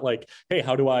that, not like, hey,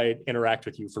 how do I interact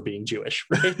with you for being Jewish,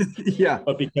 right? Yeah.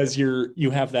 But because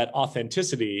you have that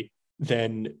authenticity,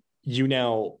 then you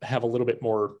now have a little bit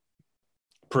more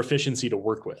proficiency to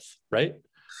work with, right?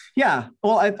 Yeah.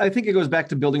 Well, I think it goes back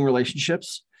to building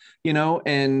relationships,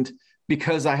 and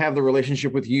because I have the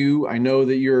relationship with you, I know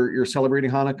that you're celebrating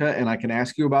Hanukkah, and I can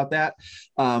ask you about that.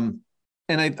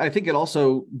 And I think it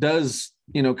also does,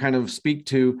 kind of speak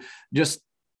to just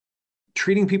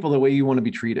treating people the way you want to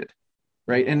be treated.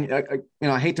 Right. And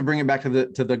I hate to bring it back to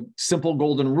the simple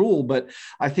golden rule, but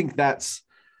I think that's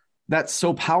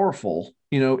so powerful.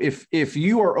 If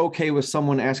you are okay with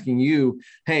someone asking you,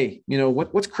 hey,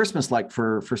 what's Christmas like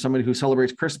for somebody who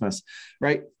celebrates Christmas,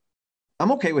 right?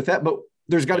 I'm okay with that, but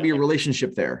there's got to be a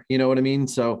relationship there. You know what I mean?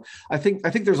 So I think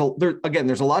there's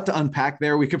a lot to unpack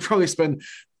there. We could probably spend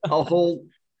a whole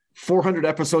 400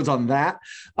 episodes on that.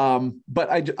 But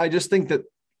I just think that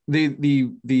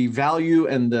the value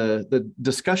and the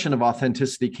discussion of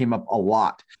authenticity came up a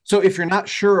lot. So if you're not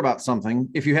sure about something,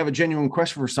 if you have a genuine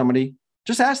question for somebody,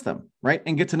 just ask them, right?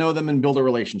 And get to know them and build a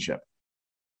relationship.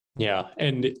 Yeah.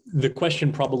 And the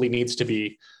question probably needs to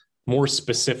be more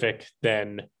specific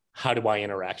than how do I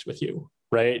interact with you?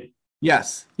 Right.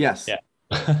 Yes. Yeah.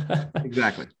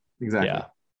 Exactly. Yeah.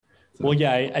 Well,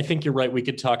 yeah, I think you're right. We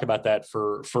could talk about that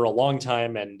for a long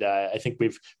time, and I think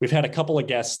we've had a couple of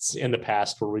guests in the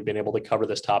past where we've been able to cover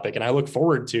this topic, and I look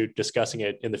forward to discussing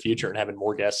it in the future and having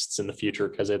more guests in the future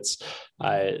because it's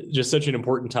just such an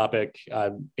important topic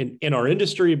in our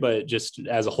industry, but just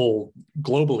as a whole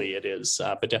globally, it is.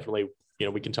 But definitely,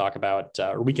 we can talk about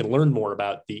or we can learn more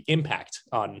about the impact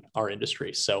on our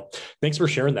industry. So, thanks for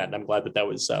sharing that, and I'm glad that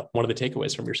was one of the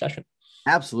takeaways from your session.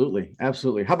 Absolutely.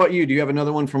 How about you? Do you have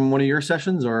another one from one of your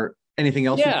sessions or anything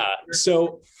else? Yeah.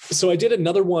 So I did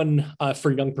another one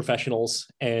for young professionals,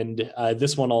 and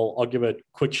this one I'll give a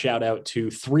quick shout out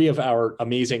to 3 of our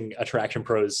amazing Attraction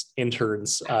Pros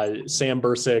interns, Sam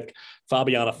Bursick,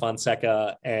 Fabiana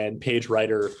Fonseca, and Paige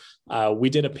Ryder.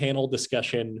 We did a panel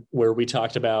discussion where we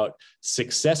talked about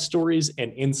success stories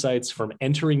and insights from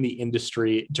entering the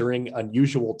industry during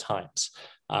unusual times.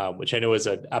 Which I know is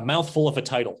a mouthful of a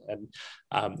title.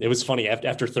 And it was funny,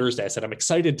 after Thursday, I said, I'm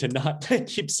excited to not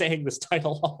keep saying this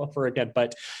title all over again.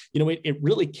 But, it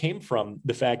really came from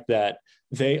the fact that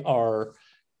they are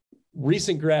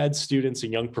recent grad students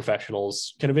and young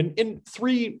professionals kind of in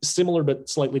 3 similar but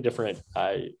slightly different,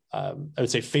 I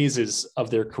would say, phases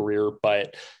of their career.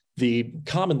 But the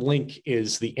common link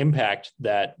is the impact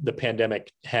that the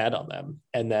pandemic had on them,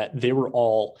 and that they were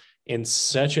all in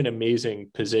such an amazing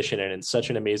position and in such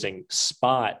an amazing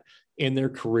spot in their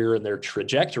career and their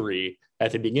trajectory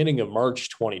at the beginning of March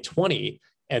 2020,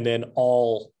 and then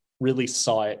all really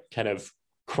saw it kind of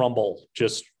crumble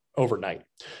just overnight.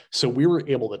 So we were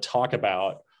able to talk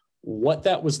about what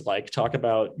that was like, talk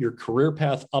about your career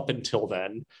path up until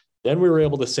then. Then we were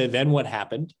able to say, then what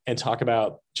happened, and talk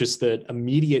about just the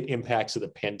immediate impacts of the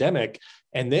pandemic.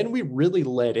 And then we really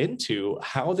led into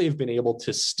how they've been able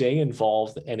to stay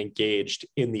involved and engaged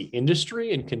in the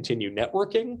industry and continue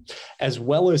networking, as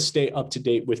well as stay up to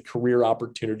date with career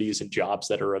opportunities and jobs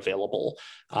that are available.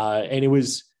 And it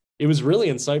was really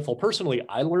insightful. Personally,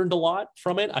 I learned a lot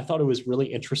from it. I thought it was really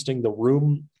interesting. The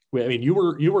room, I mean, you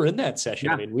were in that session.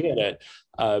 Yeah. I mean, we had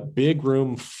a big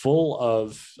room full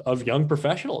of young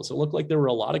professionals. It looked like there were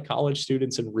a lot of college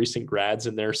students and recent grads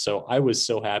in there. So I was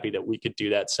so happy that we could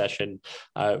do that session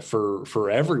for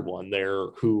everyone there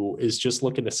who is just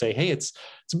looking to say, hey, it's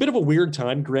a bit of a weird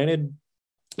time. Granted,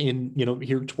 in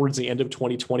here towards the end of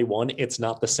 2021, it's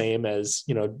not the same as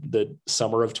the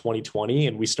summer of 2020,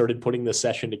 and we started putting the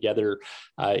session together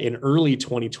in early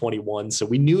 2021, so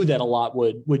we knew that a lot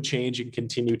would change and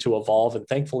continue to evolve, and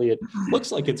thankfully it looks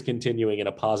like it's continuing in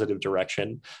a positive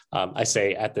direction. I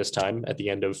say at this time, at the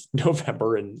end of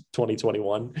November in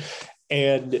 2021,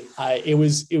 and it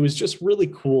was just really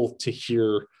cool to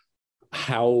hear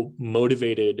how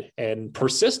motivated and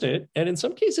persistent, and in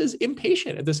some cases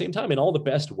impatient at the same time, in all the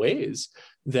best ways,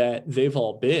 that they've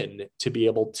all been to be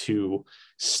able to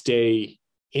stay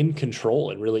in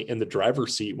control and really in the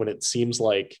driver's seat when it seems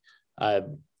like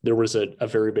there was a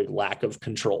very big lack of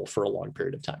control for a long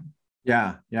period of time.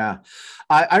 Yeah.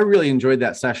 I really enjoyed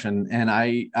that session, and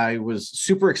I was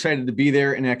super excited to be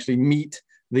there and actually meet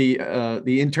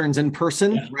the interns in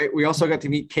person, yeah. Right? We also got to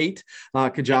meet Kate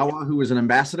Kajawa, who was an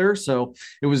ambassador. So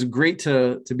it was great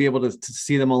to be able to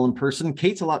see them all in person.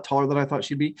 Kate's a lot taller than I thought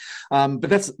she'd be, but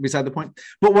that's beside the point.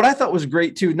 But what I thought was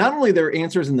great too, not only their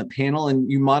answers in the panel,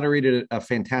 and you moderated a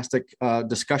fantastic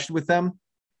discussion with them,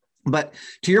 But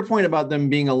to your point about them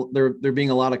being there being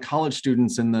a lot of college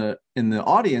students in the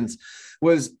audience,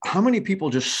 was how many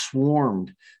people just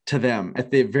swarmed to them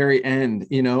at the very end,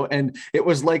 and it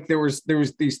was like there was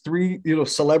these three,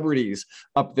 celebrities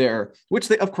up there, which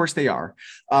they, of course they are.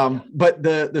 But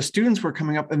the students were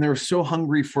coming up and they were so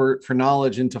hungry for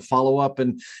knowledge and to follow up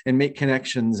and make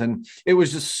connections. And it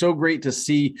was just so great to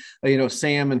see,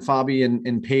 Sam and Fabi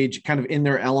and Paige kind of in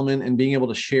their element and being able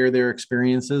to share their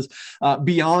experiences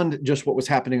beyond just what was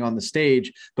happening on the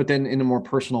stage, but then in a more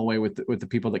personal way with the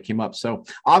people that came up. So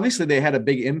obviously they had a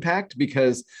big impact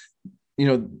because,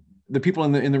 the people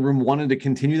in the room wanted to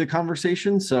continue the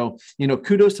conversation. So,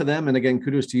 kudos to them. And again,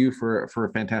 kudos to you for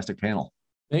a fantastic panel.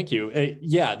 Thank you.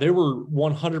 Yeah, they were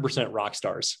 100% rock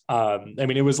stars. I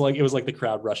mean, it was like the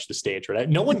crowd rushed the stage, right?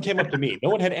 No one came up to me. No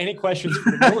one had any questions,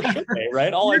 nor should they,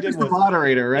 right? All I did was the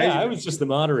moderator, right? Yeah, I was just the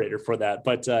moderator for that.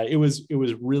 But it was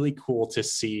really cool to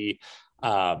see.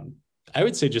 I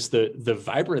would say just the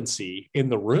vibrancy in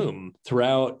the room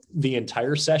throughout the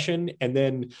entire session. And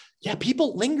then, yeah,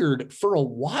 people lingered for a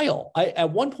while. At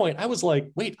one point I was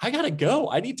like, wait, I got to go.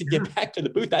 I need to get back to the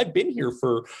booth. I've been here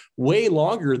for way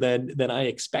longer than I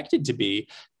expected to be.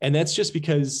 And that's just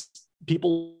because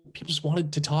people just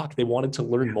wanted to talk. They wanted to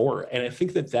learn more. And I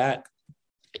think that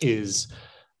is,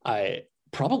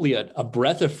 probably a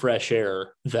breath of fresh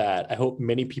air that I hope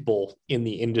many people in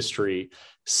the industry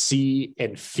see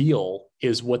and feel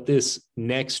is what this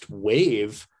next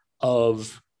wave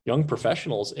of young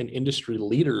professionals and industry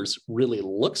leaders really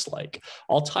looks like.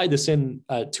 I'll tie this in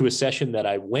to a session that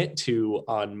I went to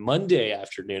on Monday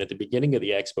afternoon at the beginning of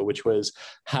the expo, which was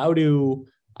how do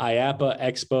IAAPA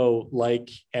Expo like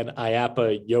an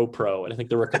IAAPA YoPro. And I think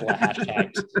there were a couple of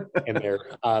hashtags in there.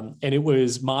 And it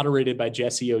was moderated by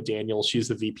Jessie O'Daniel. She's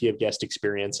the VP of Guest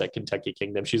Experience at Kentucky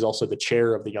Kingdom. She's also the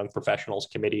chair of the Young Professionals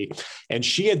Committee. And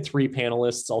she had three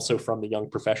panelists also from the Young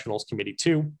Professionals Committee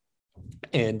too.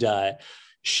 And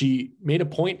she made a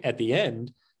point at the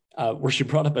end where she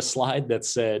brought up a slide that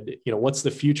said, what's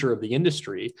the future of the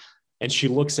industry? And she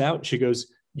looks out and she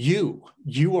goes, you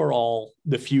are all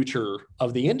the future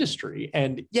of the industry.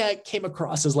 And yeah, it came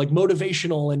across as like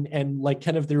motivational and like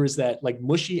kind of there was that like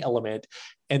mushy element.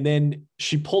 And then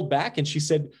she pulled back and she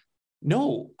said,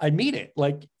 no, I mean it.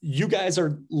 Like you guys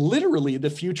are literally the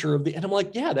future of the, and I'm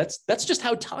like, yeah, that's just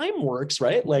how time works,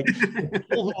 right? Like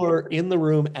people who are in the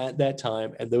room at that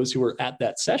time and those who are at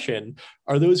that session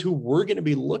are those who we're going to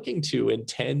be looking to in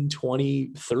 10,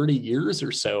 20, 30 years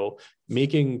or so,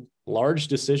 making large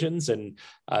decisions and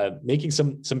making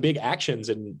some big actions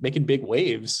and making big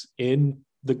waves in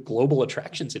the global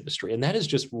attractions industry. And that is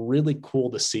just really cool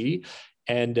to see.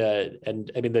 And I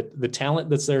mean, the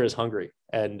talent that's there is hungry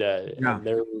and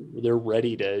they're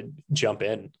ready to jump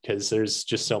in because there's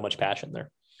just so much passion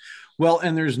there. Well,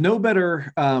 and there's no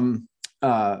better,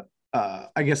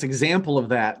 I guess, example of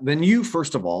that than you,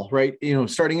 first of all, right?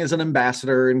 Starting as an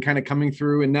ambassador and kind of coming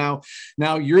through. And now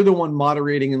you're the one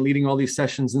moderating and leading all these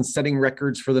sessions and setting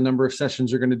records for the number of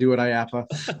sessions you're going to do at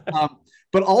IAAPA.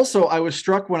 But also I was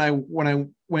struck when I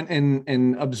went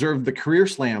and observed the Career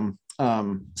Slam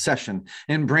session,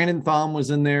 and Brandon Thom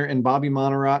was in there and Bobby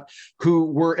Monarat, who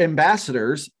were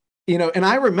ambassadors, and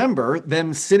I remember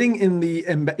them sitting in the,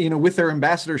 with their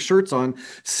ambassador shirts on,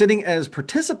 sitting as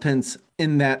participants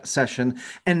in that session.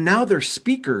 And now they're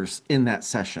speakers in that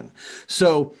session.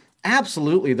 So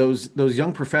absolutely, those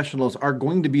young professionals are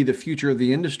going to be the future of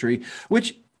the industry,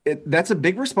 which that's a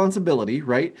big responsibility,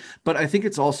 right? But I think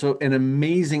it's also an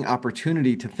amazing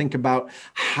opportunity to think about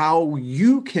how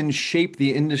you can shape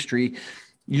the industry.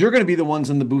 You're going to be the ones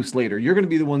in the booths later. You're going to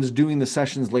be the ones doing the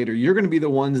sessions later. You're going to be the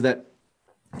ones that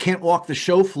can't walk the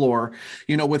show floor,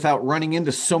 without running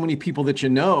into so many people that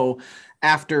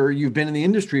after you've been in the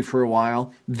industry for a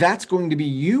while. That's going to be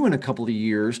you in a couple of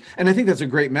years. And I think that's a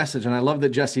great message. And I love that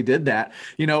Jessie did that.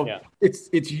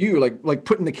 It's you like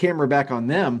putting the camera back on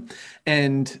them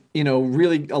and,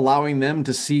 really allowing them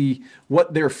to see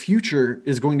what their future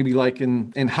is going to be like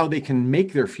and how they can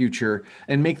make their future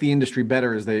and make the industry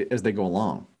better as they go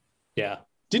along. Yeah.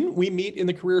 Didn't we meet in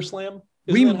the Career Slam?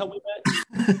 Isn't that how we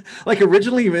met? Like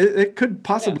originally, it could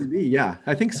possibly be. Yeah,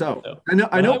 I think so. I know.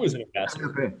 I was an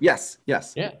ambassador. Yes. Yeah,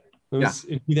 it was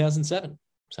in 2007.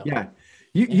 So. Yeah,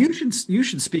 you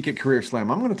should speak at Career Slam.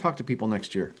 I'm going to talk to people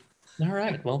next year. All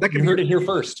right. Well, you heard it here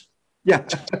first. Yeah.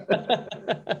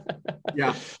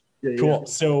 Yeah. Cool. Yeah.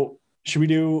 So should we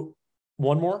do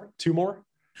one more, two more?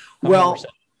 We're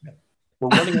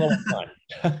running low on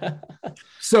time.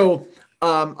 So.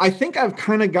 I think I've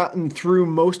kind of gotten through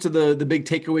most of the big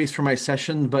takeaways for my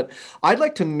session, but I'd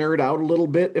like to nerd out a little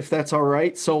bit if that's all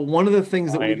right. So one of the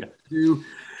things that we do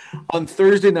On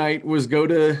Thursday night was go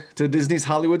to Disney's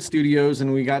Hollywood Studios,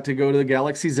 and we got to go to the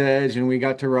Galaxy's Edge, and we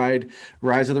got to ride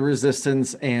Rise of the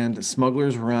Resistance and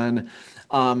Smuggler's Run.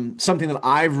 Something that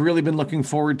I've really been looking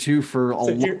forward to for a So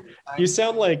long time. you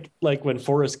sound like when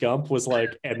Forrest Gump was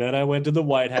like, and then I went to the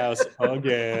White House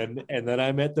again, and then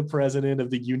I met the president of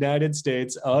the United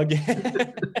States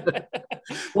again.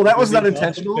 Well, that was not These other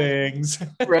intentional, things.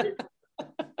 right?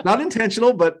 Not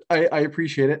intentional, but I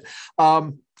appreciate it.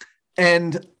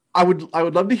 And I would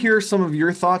love to hear some of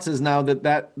your thoughts as now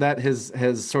that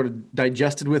has sort of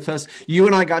digested with us. You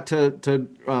and I got to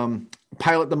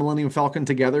pilot the Millennium Falcon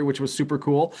together, which was super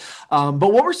cool.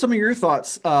 But what were some of your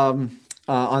thoughts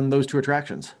on those two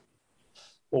attractions?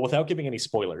 Well, without giving any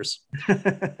spoilers,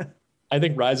 I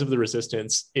think Rise of the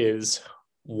Resistance is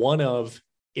one of,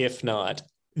 if not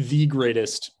the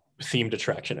greatest themed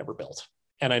attraction ever built.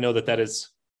 And I know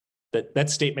that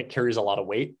statement carries a lot of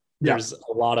weight. Yeah. There's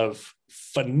a lot of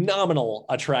phenomenal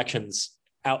attractions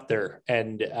out there.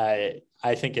 And I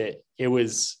think it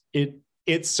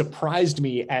surprised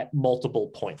me at multiple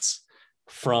points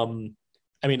from,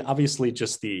 I mean, obviously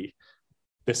just the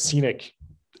scenic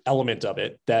element of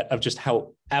it, that of just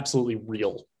how absolutely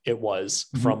real it was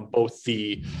from both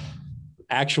the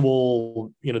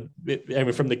actual,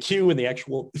 from the queue and the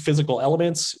actual physical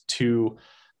elements to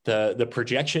the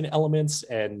projection elements.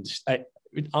 And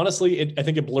honestly, I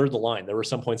think it blurred the line. There were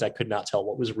some points I could not tell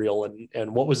what was real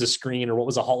and what was a screen or what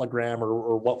was a hologram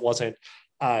or what wasn't.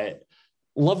 I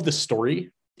love the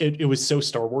story. It was so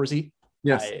Star Warsy.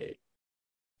 Yes.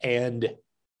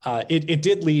 It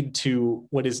did lead to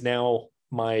what is now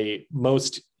my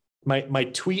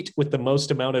tweet with the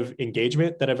most amount of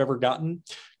engagement that I've ever gotten,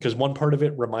 because one part of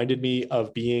it reminded me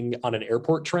of being on an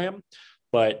airport tram,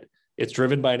 but it's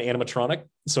driven by an animatronic.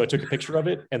 So I took a picture of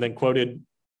it and then quoted,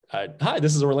 "Hi,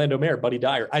 this is Orlando Mayor, Buddy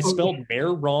Dyer." I spelled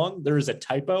mayor wrong. There is a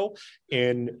typo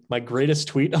in my greatest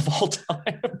tweet of all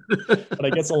time, but I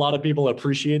guess a lot of people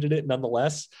appreciated it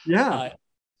nonetheless. Yeah.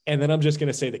 And then I'm just going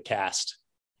to say the cast.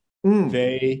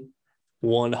 They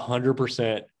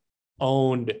 100%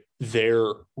 owned their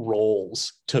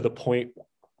roles to the point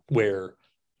where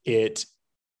it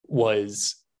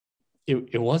wasn't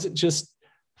just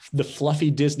the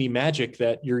fluffy Disney magic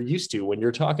that you're used to. When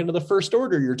you're talking to the First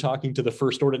Order, you're talking to the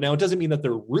First Order. Now, it doesn't mean that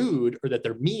they're rude or that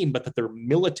they're mean, but that they're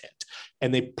militant.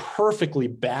 And they perfectly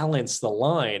balance the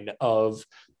line of,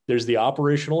 there's the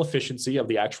operational efficiency of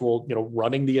the actual,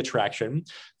 running the attraction.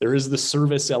 There is the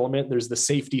service element. There's the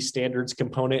safety standards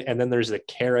component. And then there's the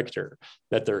character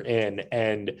that they're in.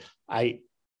 And I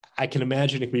can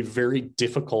imagine it can be very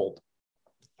difficult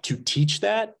to teach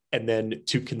that and then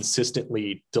to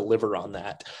consistently deliver on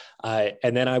that.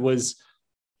 And then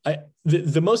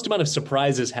the most amount of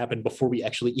surprises happened before we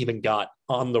actually even got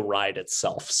on the ride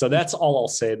itself. So that's all I'll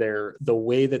say there. The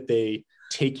way that they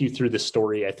take you through the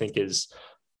story, I think, is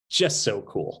just so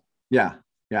cool. Yeah.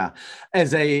 Yeah.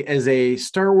 As a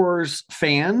Star Wars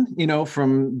fan,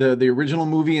 from the original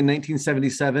movie in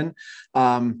 1977,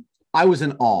 I was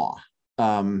in awe.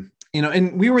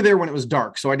 And we were there when it was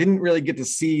dark, so I didn't really get to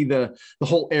see the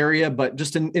whole area, but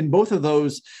just in both of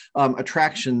those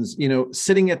attractions,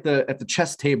 sitting at the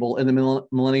chess table in the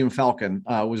Millennium Falcon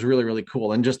was really, really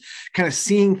cool. And just kind of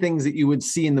seeing things that you would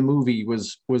see in the movie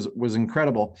was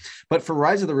incredible. But for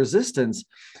Rise of the Resistance,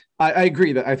 I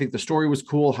agree that I think the story was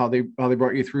cool. How they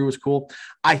brought you through was cool.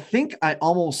 I think I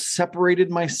almost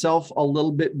separated myself a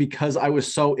little bit because I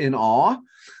was so in awe.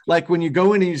 Like when you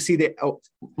go in and you see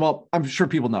I'm sure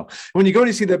people know, when you go and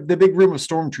you see the big room of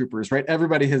stormtroopers, right?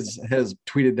 Everybody has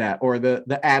tweeted that, or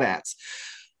the AT-ATs.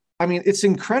 I mean, it's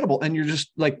incredible. And you're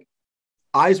just like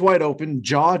eyes wide open,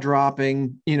 jaw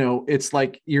dropping, it's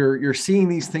like you're seeing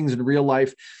these things in real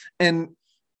life. And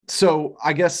so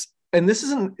I guess, and this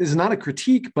is not a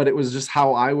critique, but it was just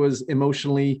how I was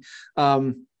emotionally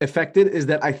affected, is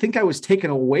that I think I was taken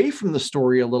away from the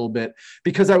story a little bit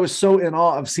because I was so in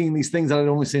awe of seeing these things that I'd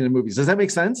only seen in movies. Does that make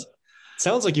sense?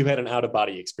 Sounds like you had an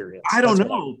out-of-body experience. I don't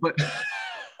know, but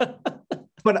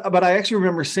but I actually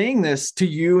remember saying this to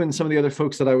you and some of the other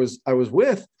folks that I was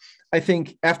with. I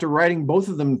think after writing both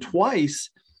of them twice,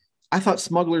 I thought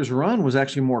Smuggler's Run was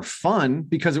actually more fun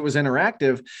because it was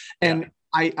interactive, and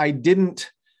I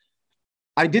didn't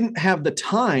have the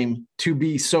time to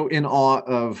be so in awe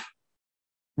of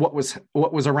what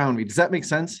was around me. Does that make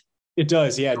sense? It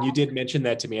does, yeah. And you did mention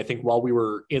that to me, I think, while we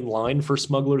were in line for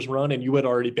Smuggler's Run, and you had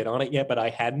already been on it yet, but I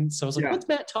hadn't. So I was like, what's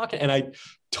Matt talking? And I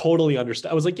totally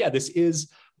understood. I was like, yeah, this is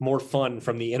more fun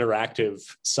from the interactive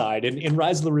side. And in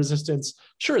Rise of the Resistance,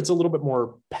 sure, it's a little bit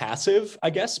more passive, I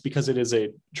guess, because it is a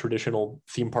traditional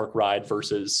theme park ride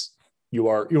versus you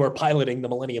are piloting the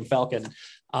Millennium Falcon.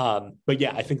 But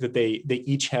yeah, I think that they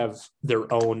each have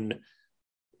their own,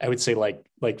 I would say like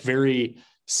very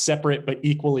separate but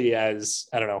equally as,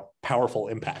 I don't know, powerful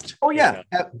impact. Oh yeah,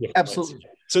 absolutely. Ways.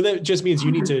 So that just means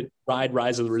you need to ride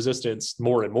Rise of the Resistance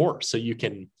more and more so you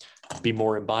can be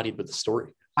more embodied with the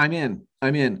story. I'm in.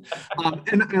 And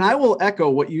I will echo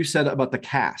what you said about the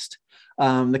cast.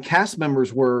 The cast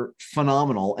members were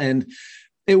phenomenal, and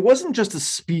it wasn't just a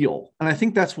spiel. And I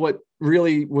think that's what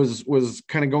really was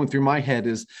kind of going through my head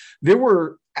is there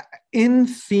were in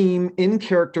theme, in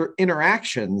character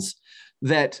interactions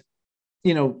that,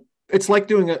 you know, it's like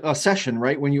doing a session,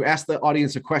 right? When you ask the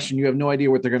audience a question, you have no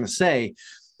idea what they're going to say.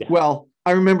 Yeah. Well,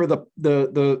 I remember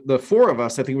the four of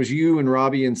us, I think it was you and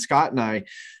Robbie and Scott and I,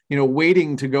 you know,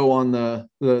 waiting to go on the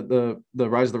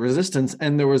Rise of the Resistance.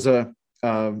 And there was a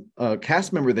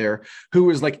cast member there who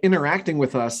was like interacting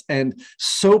with us and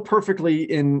so perfectly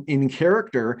in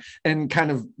character and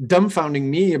kind of dumbfounding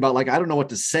me about like, I don't know what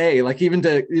to say, like even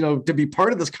to, you know, to be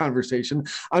part of this conversation.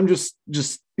 I'm just,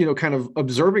 you know, kind of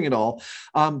observing it all.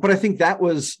 But I think that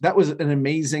was an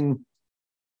amazing,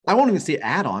 I won't even say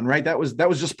add-on, right? That was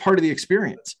just part of the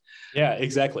experience. Yeah,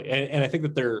 exactly. And I think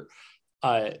that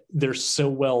they're so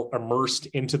well immersed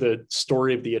into the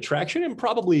story of the attraction, and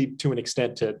probably to an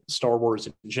extent to Star Wars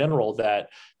in general, that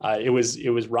it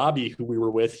was Robbie who we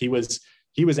were with. He was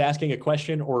asking a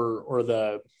question, or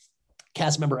the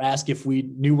cast member asked if we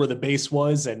knew where the base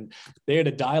was, and they had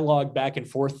a dialogue back and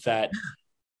forth that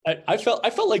I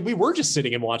felt like we were just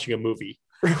sitting and watching a movie.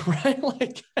 Right?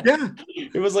 Like, yeah,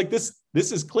 it was like this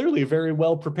is clearly very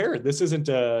well prepared. This isn't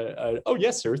oh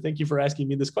yes, sir, thank you for asking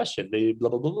me this question. They blah,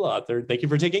 blah, blah, blah. Thank you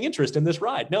for taking interest in this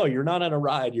ride. No, you're not on a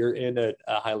ride. You're in a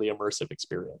highly immersive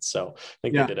experience. So I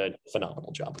think they did a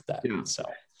phenomenal job with that. Yeah. So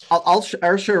I'll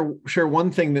share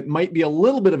one thing that might be a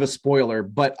little bit of a spoiler,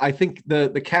 but I think the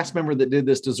cast member that did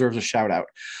this deserves a shout out.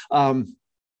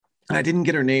 I didn't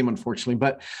get her name, unfortunately,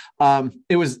 but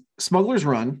it was Smuggler's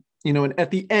Run, you know, and at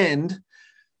the end,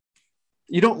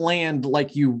 you don't land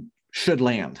like you should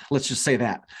land. Let's just say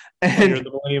that. And you're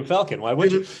the Millennium Falcon. Why would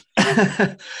you?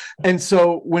 And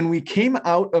so when we came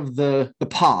out of the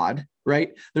pod,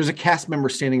 right, there's a cast member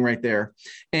standing right there.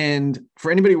 And for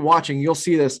anybody watching, you'll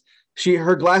see this.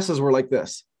 Her glasses were like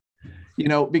this, you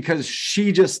know, because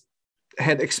she just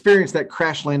had experienced that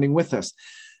crash landing with us.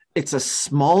 It's a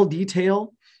small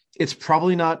detail. It's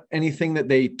probably not anything that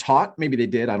they taught. Maybe they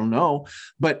did. I don't know.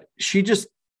 But she just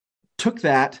took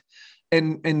that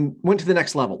and went to the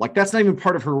next level. Like that's not even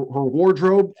part of her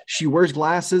wardrobe. She wears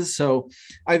glasses. So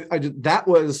that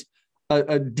was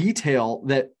a detail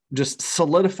that just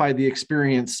solidified the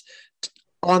experience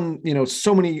on, you know,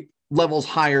 so many levels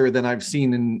higher than I've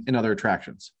seen in other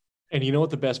attractions. And you know what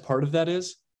the best part of that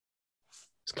is?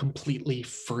 It's completely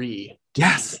free.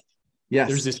 Yes. Yes.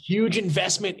 There's this huge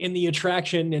investment in the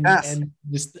attraction and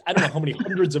this, I don't know how many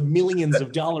hundreds of millions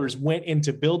of dollars went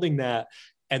into building that.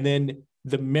 And then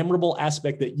the memorable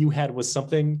aspect that you had was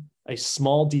a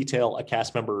small detail a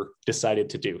cast member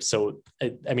decided to do. So,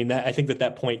 I mean, I think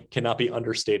that point cannot be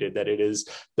understated, that it is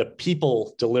the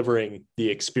people delivering the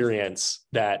experience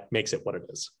that makes it what it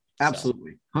is.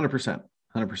 Absolutely. 100%.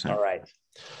 All right.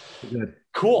 Good.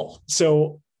 Cool.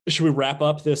 So should we wrap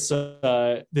up this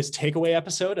takeaway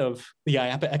episode of the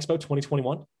IAAPA Expo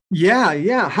 2021?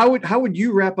 Yeah. How would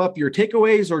you wrap up your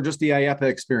takeaways or just the IAAPA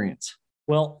experience?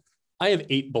 Well, I have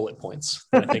 8 bullet points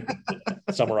that I think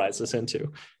summarize this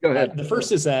into. Go ahead. The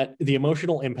first is that the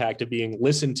emotional impact of being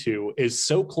listened to is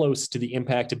so close to the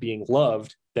impact of being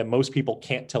loved that most people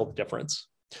can't tell the difference.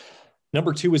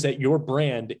 Number 2 is that your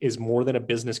brand is more than a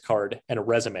business card and a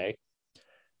resume.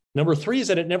 Number 3 is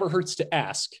that it never hurts to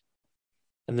ask.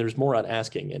 And there's more on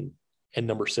asking in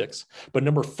number 6. But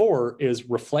number 4 is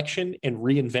reflection and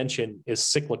reinvention is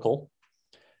cyclical.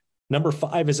 Number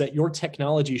 5 is that your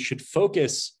technology should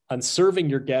focus on serving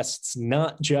your guests,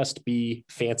 not just be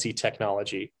fancy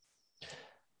technology.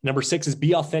 Number 6 is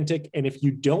be authentic. And if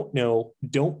you don't know,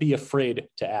 don't be afraid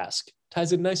to ask.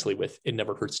 Ties in nicely with it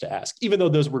never hurts to ask, even though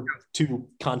those were 2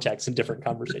 contexts and different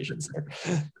conversations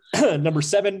there. Number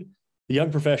 7, the young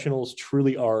professionals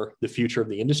truly are the future of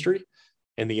the industry,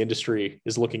 and the industry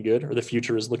is looking good, or the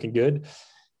future is looking good.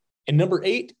 And number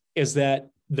 8 is that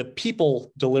the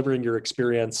people delivering your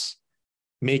experience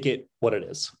make it what it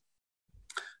is.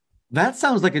 That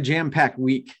sounds like a jam-packed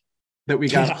week that we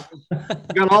got. Yeah.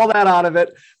 We got all that out of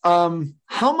it.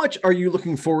 How much are you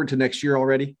looking forward to next year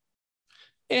already?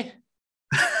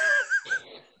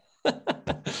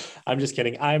 I'm just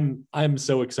kidding. I'm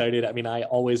so excited. I mean, I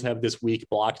always have this week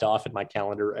blocked off in my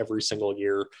calendar every single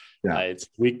year. Yeah. It's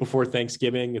the week before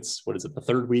Thanksgiving. It's what is it, the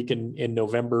third week in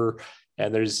November,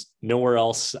 and there's nowhere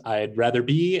else I'd rather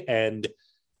be. And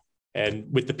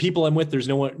with the people I'm with, there's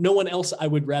no one else I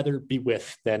would rather be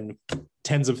with than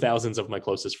tens of thousands of my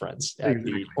closest friends at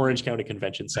the Orange County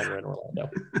Convention Center in Orlando.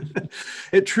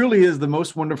 It truly is the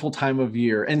most wonderful time of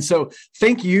year. And so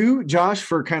thank you, Josh,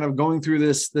 for kind of going through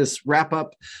this wrap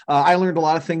up. I learned a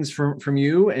lot of things from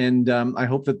you, and I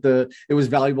hope that it was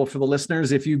valuable for the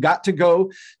listeners. If you got to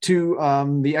go to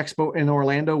the expo in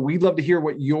Orlando, we'd love to hear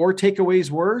what your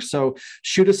takeaways were. So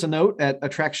shoot us a note at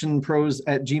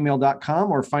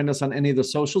attractionpros@gmail.com or find us on any of the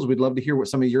socials. We'd love to hear what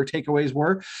some of your takeaways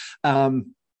were.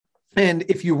 And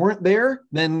if you weren't there,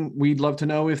 then we'd love to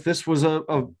know if this was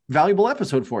a valuable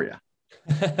episode for you.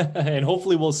 And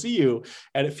hopefully we'll see you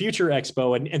at a future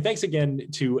expo. And thanks again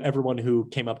to everyone who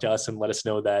came up to us and let us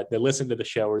know that they listened to the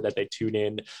show or that they tune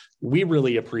in. We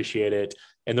really appreciate it.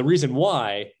 And the reason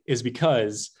why is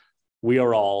because we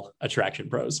are all Attraction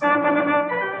Pros.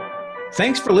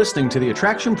 Thanks for listening to the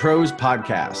Attraction Pros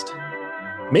podcast.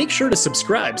 Make sure to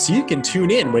subscribe so you can tune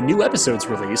in when new episodes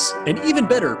release. And even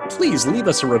better, please leave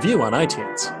us a review on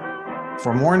iTunes.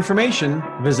 For more information,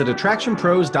 visit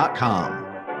attractionpros.com.